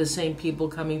some of the same people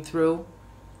coming through?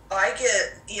 I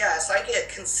get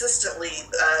consistently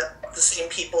the same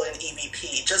people in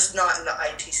EVP, just not in the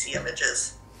ITC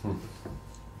images.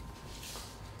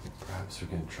 Perhaps we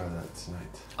can try that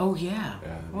tonight. Oh, yeah.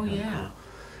 Oh, yeah.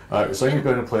 Cool. All right, so I'm going to go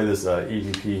ahead and play this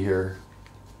EVP here.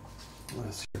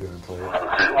 Let's see if we can play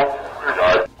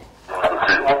it.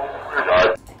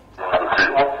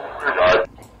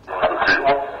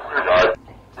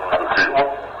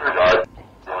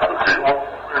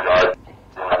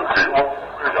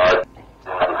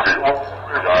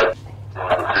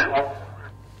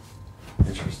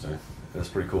 Interesting. That's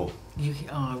pretty cool.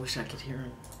 I wish I could hear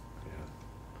him. Yeah.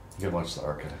 You can watch the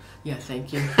archive. Yeah,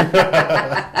 thank you.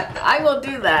 I will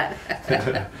do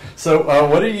that. So,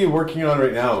 what are you working on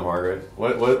right now, Margaret?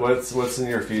 What's in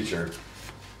your future?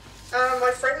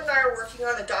 My friend and I are working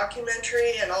on a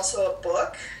documentary and also a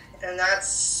book, and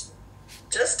that's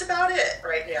just about it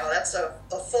right now. That's a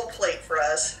full plate for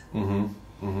us.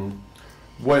 Mm-hmm. Mm-hmm.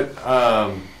 What?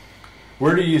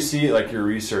 Where do you see like your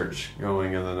research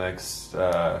going in the next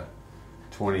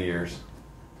 20 years?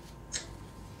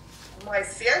 My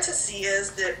fantasy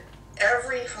is that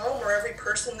every home or every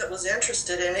person that was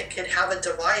interested in it could have a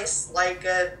device like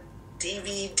a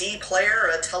DVD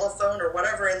player, a telephone, or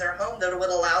whatever in their home that would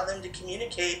allow them to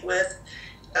communicate with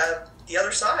the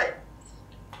other side.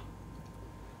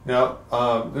 Now,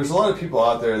 there's a lot of people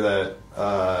out there that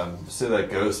say that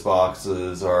ghost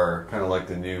boxes are kind of like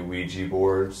the new Ouija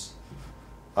boards.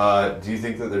 Do you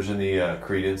think that there's any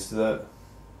credence to that?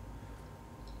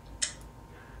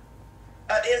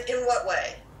 In what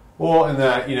way? Well, in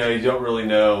that, you don't really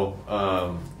know,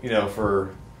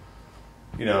 for,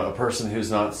 a person who's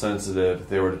not sensitive, if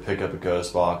they were to pick up a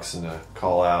ghost box and to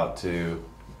call out to,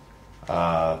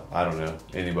 I don't know,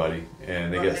 anybody,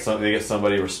 and they get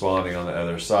somebody responding on the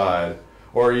other side,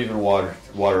 or even water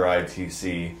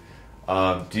ITC.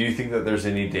 Do you think that there's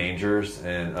any dangers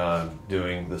in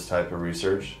doing this type of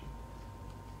research?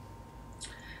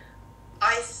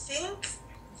 I think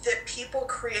that people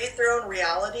create their own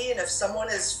reality, and if someone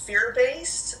is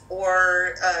fear-based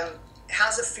or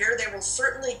has a fear, they will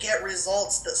certainly get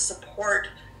results that support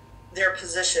their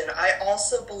position. I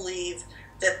also believe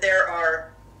that there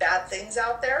are bad things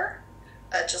out there,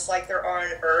 just like there are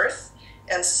on Earth,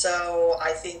 And so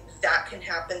I think that can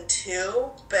happen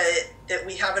too, but that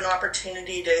we have an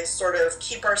opportunity to sort of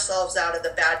keep ourselves out of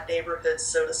the bad neighborhoods,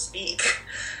 so to speak.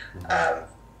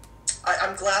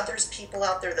 I'm glad there's people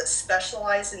out there that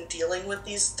specialize in dealing with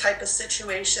these type of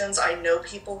situations. I know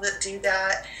people that do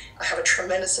that. I have a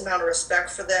tremendous amount of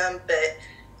respect for them, but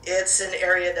it's an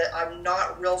area that I'm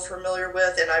not real familiar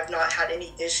with, and I've not had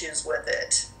any issues with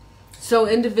it. So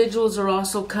individuals are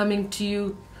also coming to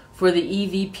you for the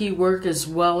EVP work as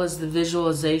well as the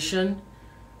visualization?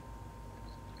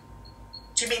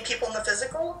 Do you mean people in the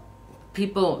physical?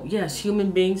 People, yes, human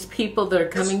beings, people that are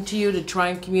coming to you to try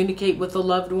and communicate with a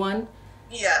loved one?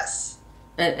 Yes.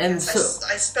 And yes, so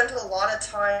I spent a lot of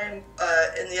time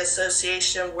in the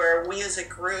association where we as a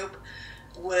group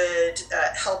would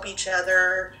help each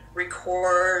other,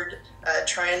 record,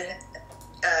 try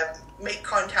and make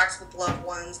contacts with loved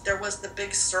ones. There was the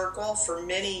big circle for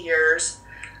many years,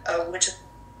 which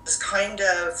is kind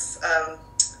of,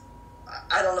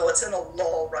 I don't know, it's in a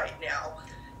lull right now.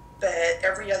 But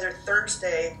every other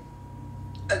Thursday,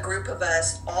 a group of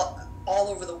us all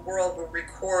over the world would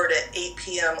record at 8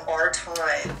 p.m. our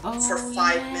time for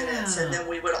 5 minutes, and then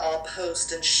we would all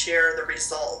post and share the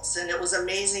results. And it was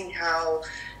amazing how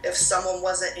if someone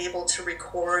wasn't able to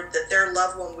record, that their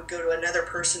loved one would go to another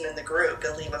person in the group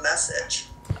and leave a message.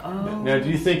 Now, do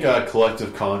you think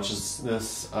collective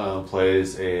consciousness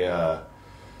plays a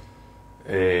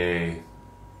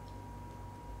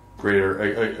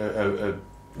greater,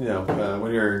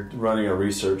 when you're running a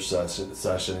research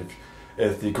session,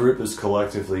 if the group is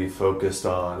collectively focused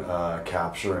on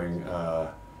capturing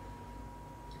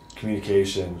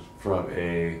communication from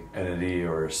a entity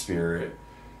or a spirit,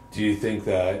 do you think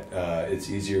that it's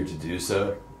easier to do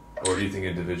so, or do you think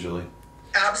individually?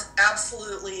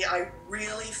 Absolutely. I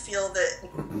really feel that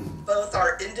both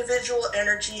our individual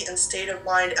energy and state of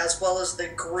mind, as well as the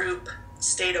group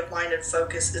state of mind and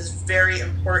focus, is very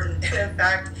important. And in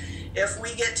fact, if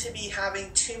we get to be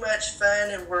having too much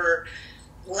fun and we're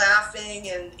laughing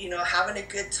and having a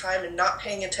good time and not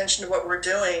paying attention to what we're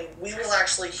doing, we will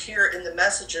actually hear in the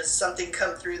messages something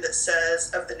come through that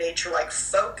says of the nature like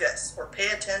focus or pay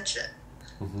attention.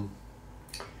 Mm-hmm.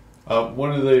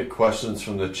 One of the questions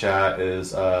from the chat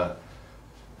is,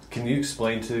 can you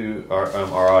explain to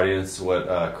our audience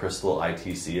what crystal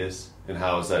ITC is, and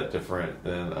how is that different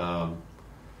than,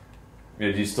 do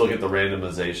you still get the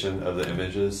randomization of the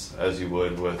images as you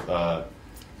would with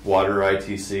water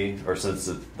ITC, or since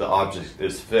the object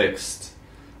is fixed,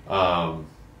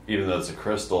 even though it's a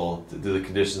crystal, do the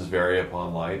conditions vary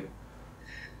upon light?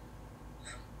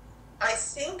 I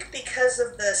think because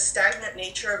of the stagnant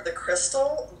nature of the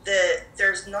crystal, that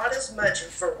there's not as much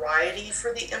variety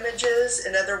for the images.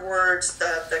 In other words,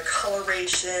 the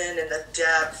coloration and the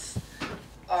depth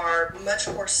are much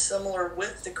more similar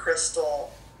with the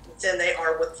crystal than they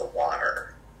are with the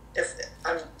water, if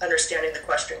I'm understanding the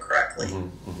question correctly.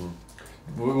 Mm-hmm,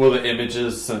 mm-hmm. Well, the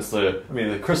images, since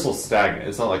the crystal's stagnant,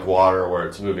 it's not like water where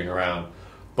it's moving around,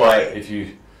 but right. If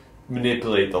you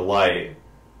manipulate the light,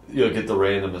 you'll get the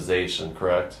randomization,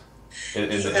 correct? In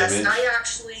the image? I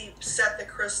actually set the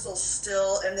crystal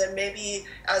still, and then maybe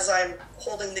as I'm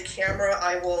holding the camera,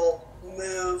 I will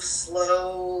move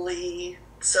slowly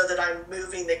so that I'm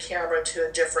moving the camera to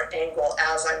a different angle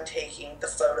as I'm taking the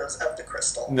photos of the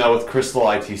crystal. Now, with crystal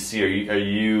ITC, are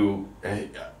you?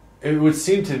 It would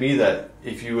seem to me that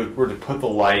if you were to put the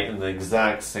light in the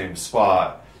exact same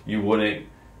spot, you wouldn't.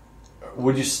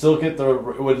 Would you still get the?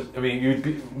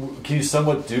 Can you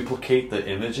somewhat duplicate the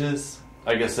images,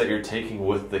 I guess, that you're taking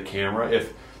with the camera?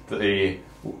 If the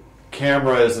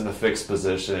camera is in a fixed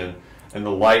position and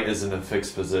the light is in a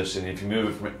fixed position, if you move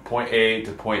it from point A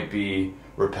to point B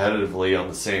repetitively on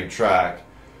the same track,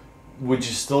 would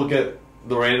you still get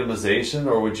the randomization,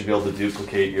 or would you be able to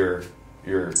duplicate your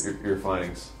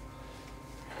findings?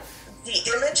 The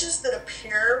images that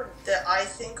appear that I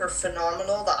think are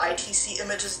phenomenal, the ITC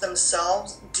images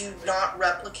themselves, do not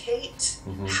replicate.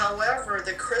 Mm-hmm. However,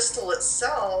 the crystal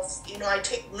itself, I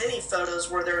take many photos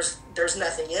where there's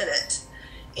nothing in it.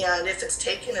 And if it's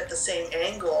taken at the same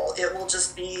angle, it will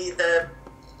just be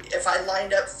if I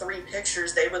lined up 3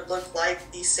 pictures, they would look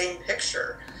like the same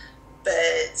picture.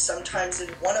 But sometimes in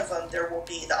one of them, there will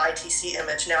be the ITC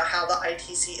image. Now, how the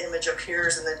ITC image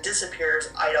appears and then disappears,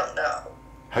 I don't know.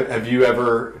 Have you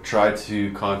ever tried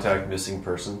to contact missing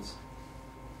persons?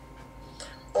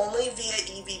 Only via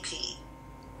EVP.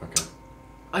 Okay.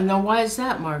 Now, why is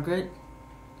that, Margaret?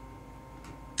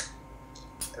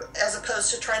 As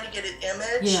opposed to trying to get an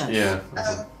image? Yeah.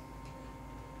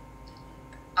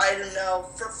 I don't know.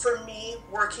 For me,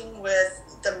 working with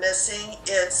the missing,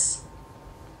 it's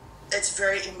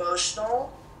very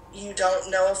emotional, you don't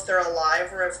know if they're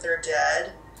alive or if they're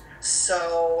dead.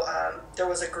 So there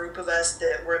was a group of us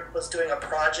that was doing a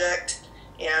project,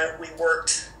 and we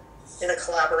worked in a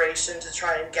collaboration to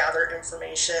try and gather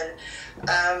information.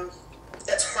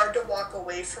 It's hard to walk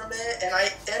away from it, and I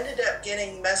ended up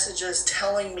getting messages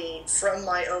telling me from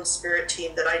my own spirit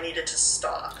team that I needed to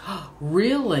stop.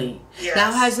 Really? Yes.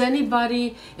 Now, has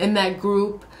anybody in that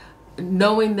group,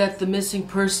 knowing that the missing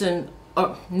person,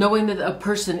 knowing that a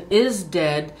person is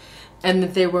dead and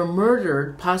that they were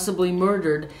murdered, possibly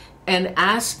murdered, and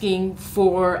asking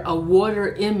for a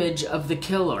water image of the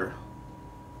killer?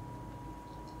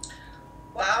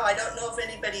 Wow, I don't know of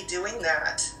anybody doing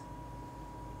that.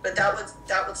 But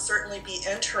that would certainly be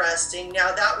interesting.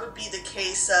 Now, that would be the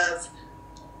case of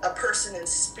a person in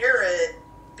spirit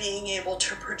being able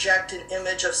to project an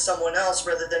image of someone else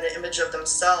rather than an image of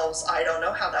themselves. I don't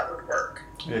know how that would work.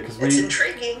 Yeah, because it's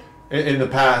intriguing. In the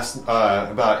past,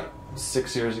 about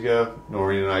 6 years ago,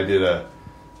 Noreen and I did a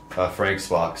Frank's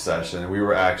box session. We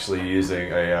were actually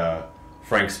using a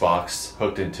Frank's box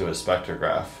hooked into a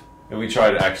spectrograph, and we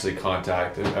tried to actually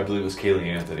contact, I believe it was Kaylee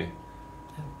Anthony.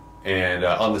 And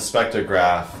on the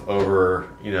spectrograph, over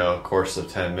a course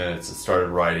of 10 minutes, it started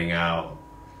writing out,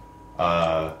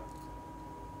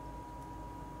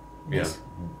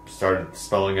 started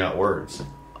spelling out words.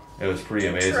 It was pretty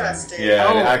amazing.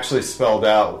 Yeah, and it actually spelled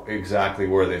out exactly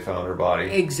where they found her body.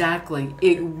 Exactly.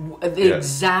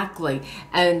 Exactly.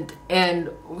 And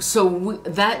so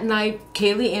that night,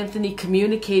 Kaylee Anthony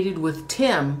communicated with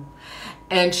Tim,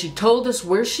 and she told us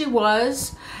where she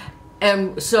was,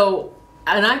 and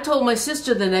I told my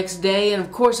sister the next day, and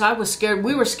of course I was scared.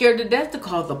 We were scared to death to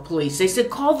call the police. They said,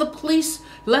 call the police,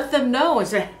 let them know. I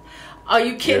said, are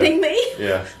you kidding me?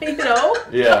 Yeah.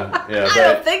 Yeah. I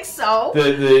don't think so.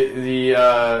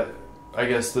 I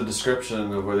guess the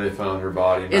description of where they found her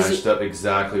body matched up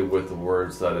exactly with the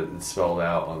words that it spelled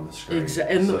out on the screen.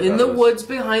 In the woods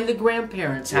behind the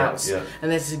grandparents' house. Yeah.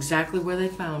 And that's exactly where they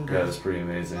found her. Yeah, that's pretty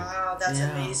amazing. Wow, that's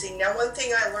amazing. Now, one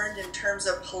thing I learned in terms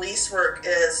of police work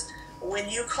is when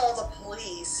you call the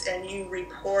police and you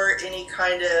report any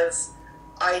kind of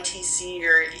ITC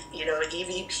or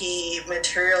EVP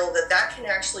material, that can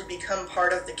actually become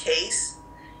part of the case.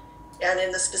 And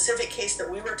in the specific case that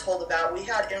we were told about, we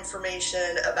had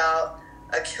information about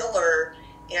a killer,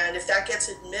 and if that gets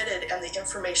admitted and the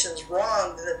information's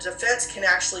wrong, then the defense can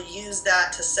actually use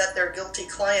that to set their guilty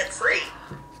client free.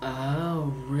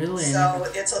 Oh, really? So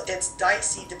it's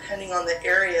dicey depending on the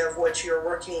area of what you're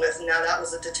working with. Now, that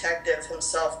was a detective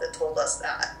himself that told us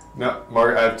that. Now,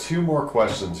 Margaret, I have two more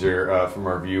questions here from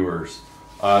our viewers.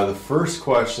 The first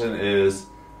question is,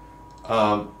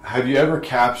 have you ever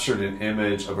captured an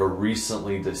image of a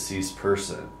recently deceased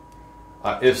person?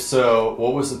 If so,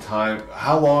 what was the time?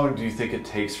 How long do you think it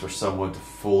takes for someone to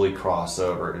fully cross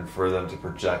over and for them to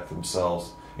project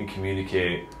themselves and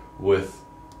communicate with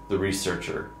the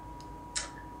researcher?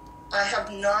 I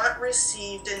have not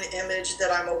received an image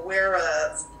that I'm aware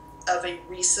of a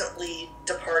recently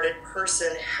departed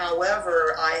person.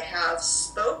 However, I have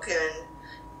spoken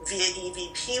via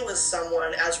EVP with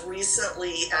someone as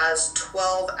recently as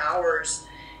 12 hours,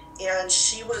 and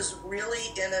she was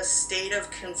really in a state of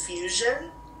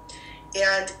confusion.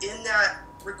 And in that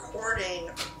recording,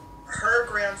 her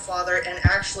grandfather and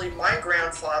actually my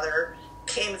grandfather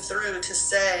came through to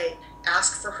say,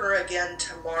 ask for her again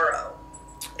tomorrow.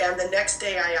 And the next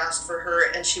day I asked for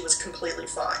her and she was completely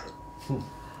fine. Wow.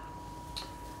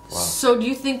 So do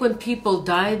you think when people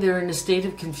die, they're in a state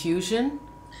of confusion?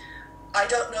 I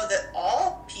don't know that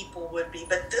all people would be,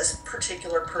 but this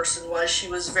particular person was. She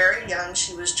was very young.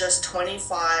 She was just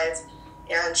 25,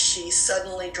 and she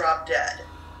suddenly dropped dead.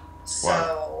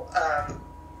 So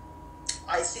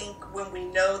I think when we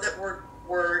know that we're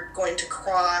going to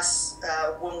cross,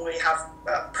 when we have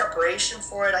preparation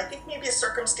for it, I think maybe the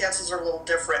circumstances are a little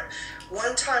different.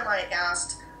 One time I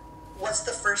asked, what's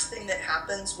the first thing that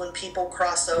happens when people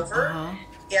cross over?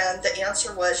 And the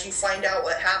answer was, you find out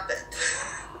what happened.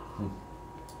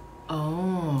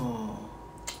 Oh.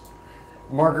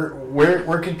 Margaret,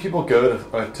 where can people go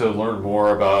to learn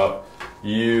more about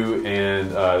you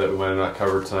and that we might have not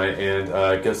covered tonight,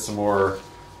 and get some more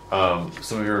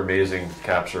some of your amazing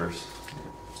captures?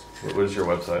 What is your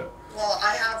website? Well,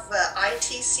 I have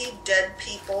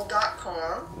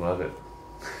itcdeadpeople.com. Love it.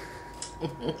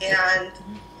 And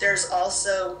there's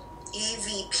also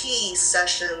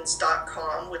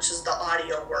evpsessions.com, which is the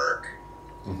audio work.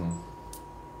 Mm-hmm.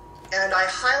 And I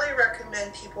highly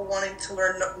recommend people wanting to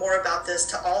learn more about this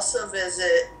to also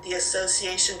visit the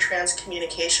Association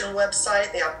Transcommunication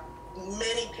website. They have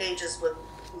many pages with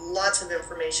lots of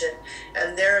information,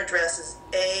 and their address is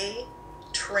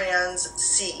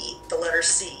transc, the letter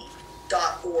C,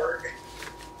 .org.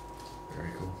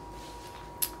 Very cool.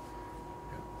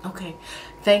 Okay.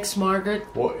 Thanks, Margaret.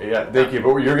 Well, yeah, thank you.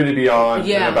 But you're going to be on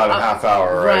in about a half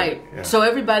hour, right? Right. Yeah. So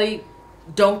everybody,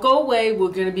 don't go away. We're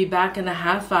going to be back in a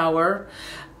half hour.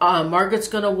 Margaret's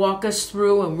going to walk us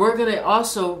through, and we're going to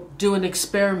also do an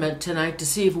experiment tonight to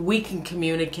see if we can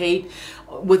communicate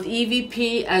with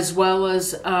EVP as well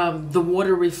as the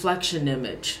water reflection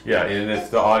image. Yeah, and if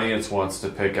the audience wants to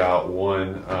pick out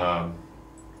one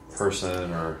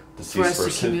person or deceased For us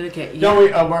person, to communicate. No,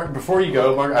 wait, Mark. Before you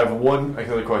go, Mark, I have one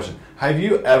other question. Have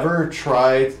you ever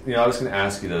tried? I was going to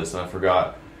ask you this, and I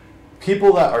forgot.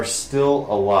 People that are still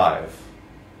alive.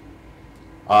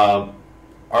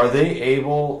 Are they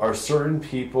able? Are certain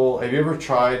people? Have you ever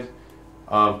tried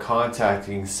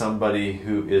contacting somebody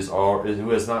who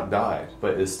has not died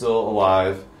but is still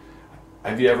alive?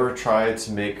 Have you ever tried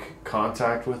to make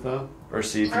contact with them or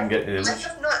see if you can get an image? I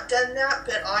have not done that,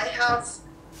 but I have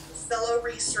fellow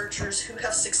researchers who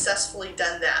have successfully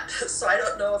done that. So I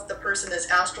don't know if the person is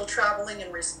astral traveling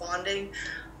and responding.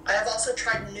 I have also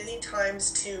tried many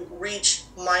times to reach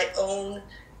my own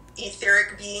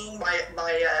etheric being, my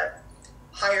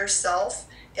higher self,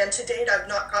 and to date I've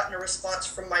not gotten a response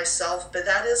from myself, but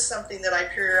that is something that I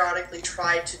periodically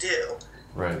try to do.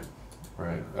 Right.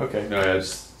 Okay. No, I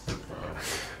just...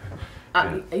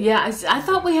 I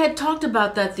thought we had talked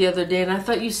about that the other day, and I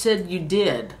thought you said you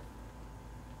did.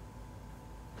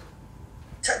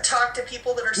 To talk to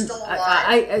people that are still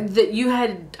alive. That you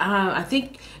had, I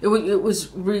think it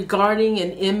was regarding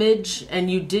an image, and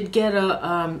you did get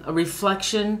a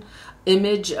reflection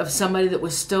image of somebody that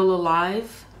was still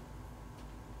alive.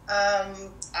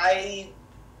 I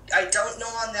don't know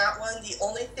on that one. The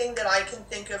only thing that I can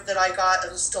think of that I got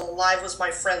that was still alive was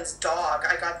my friend's dog.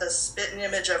 I got the spitting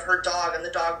image of her dog, and the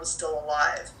dog was still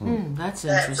alive. That's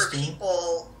But interesting. for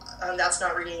people, that's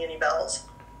not ringing any bells.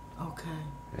 Okay.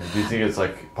 Do you think it's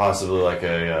like possibly like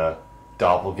a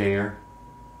doppelganger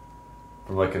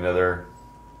from like another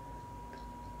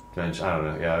dimension? I don't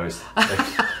know. Yeah, I was.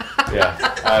 Yeah,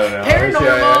 I don't know.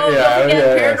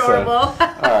 Paranormal. Paranormal. So,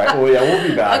 all right. Well, yeah, we'll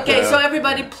be back. Okay, so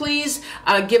everybody, please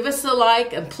give us a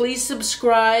like and please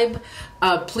subscribe.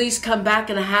 Please come back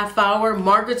in a half hour.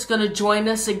 Margaret's going to join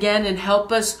us again and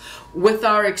help us with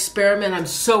our experiment. I'm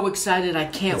so excited. I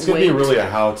can't wait. It's going to be really a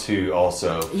how-to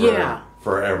also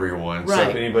for everyone. Right. So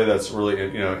if anybody that's really,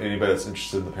 anybody that's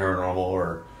interested in the paranormal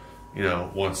or,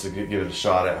 wants to give it a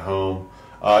shot at home.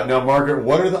 Now, Margaret,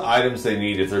 what are the items they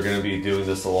need if they're going to be doing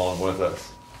this along with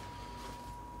us?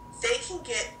 They can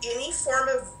get any form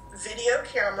of video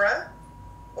camera,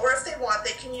 or if they want,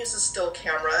 they can use a still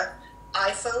camera.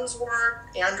 iPhones work,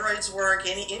 Androids work,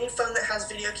 any phone that has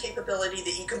video capability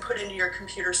that you can put into your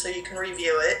computer so you can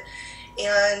review it,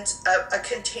 and a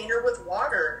container with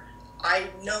water. I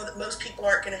know that most people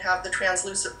aren't going to have the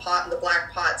translucent pot and the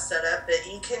black pot set up, but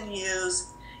you can use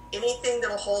anything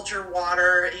that'll hold your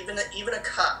water, even a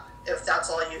cup, if that's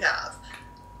all you have.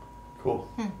 Cool.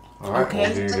 All right,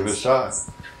 Okay. we'll give it a shot.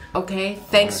 Okay,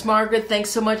 thanks, Margaret. Thanks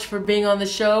so much for being on the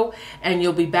show, and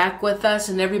you'll be back with us.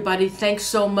 And everybody, thanks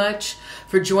so much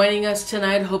for joining us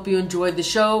tonight. Hope you enjoyed the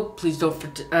show. Please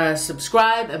don't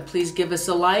subscribe, and please give us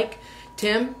a like.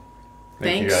 Tim,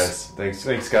 Thank you, guys.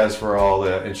 Thanks, guys, for all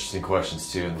the interesting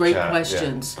questions too in the Great chat.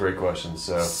 questions. Yeah, great questions.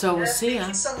 So we'll see Thank you.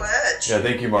 you so much. Yeah,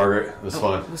 thank you, Margaret. It was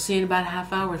fun. We'll see you in about a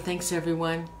half hour. Thanks,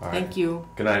 everyone. All right. Thank you.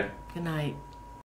 Good night. Good night.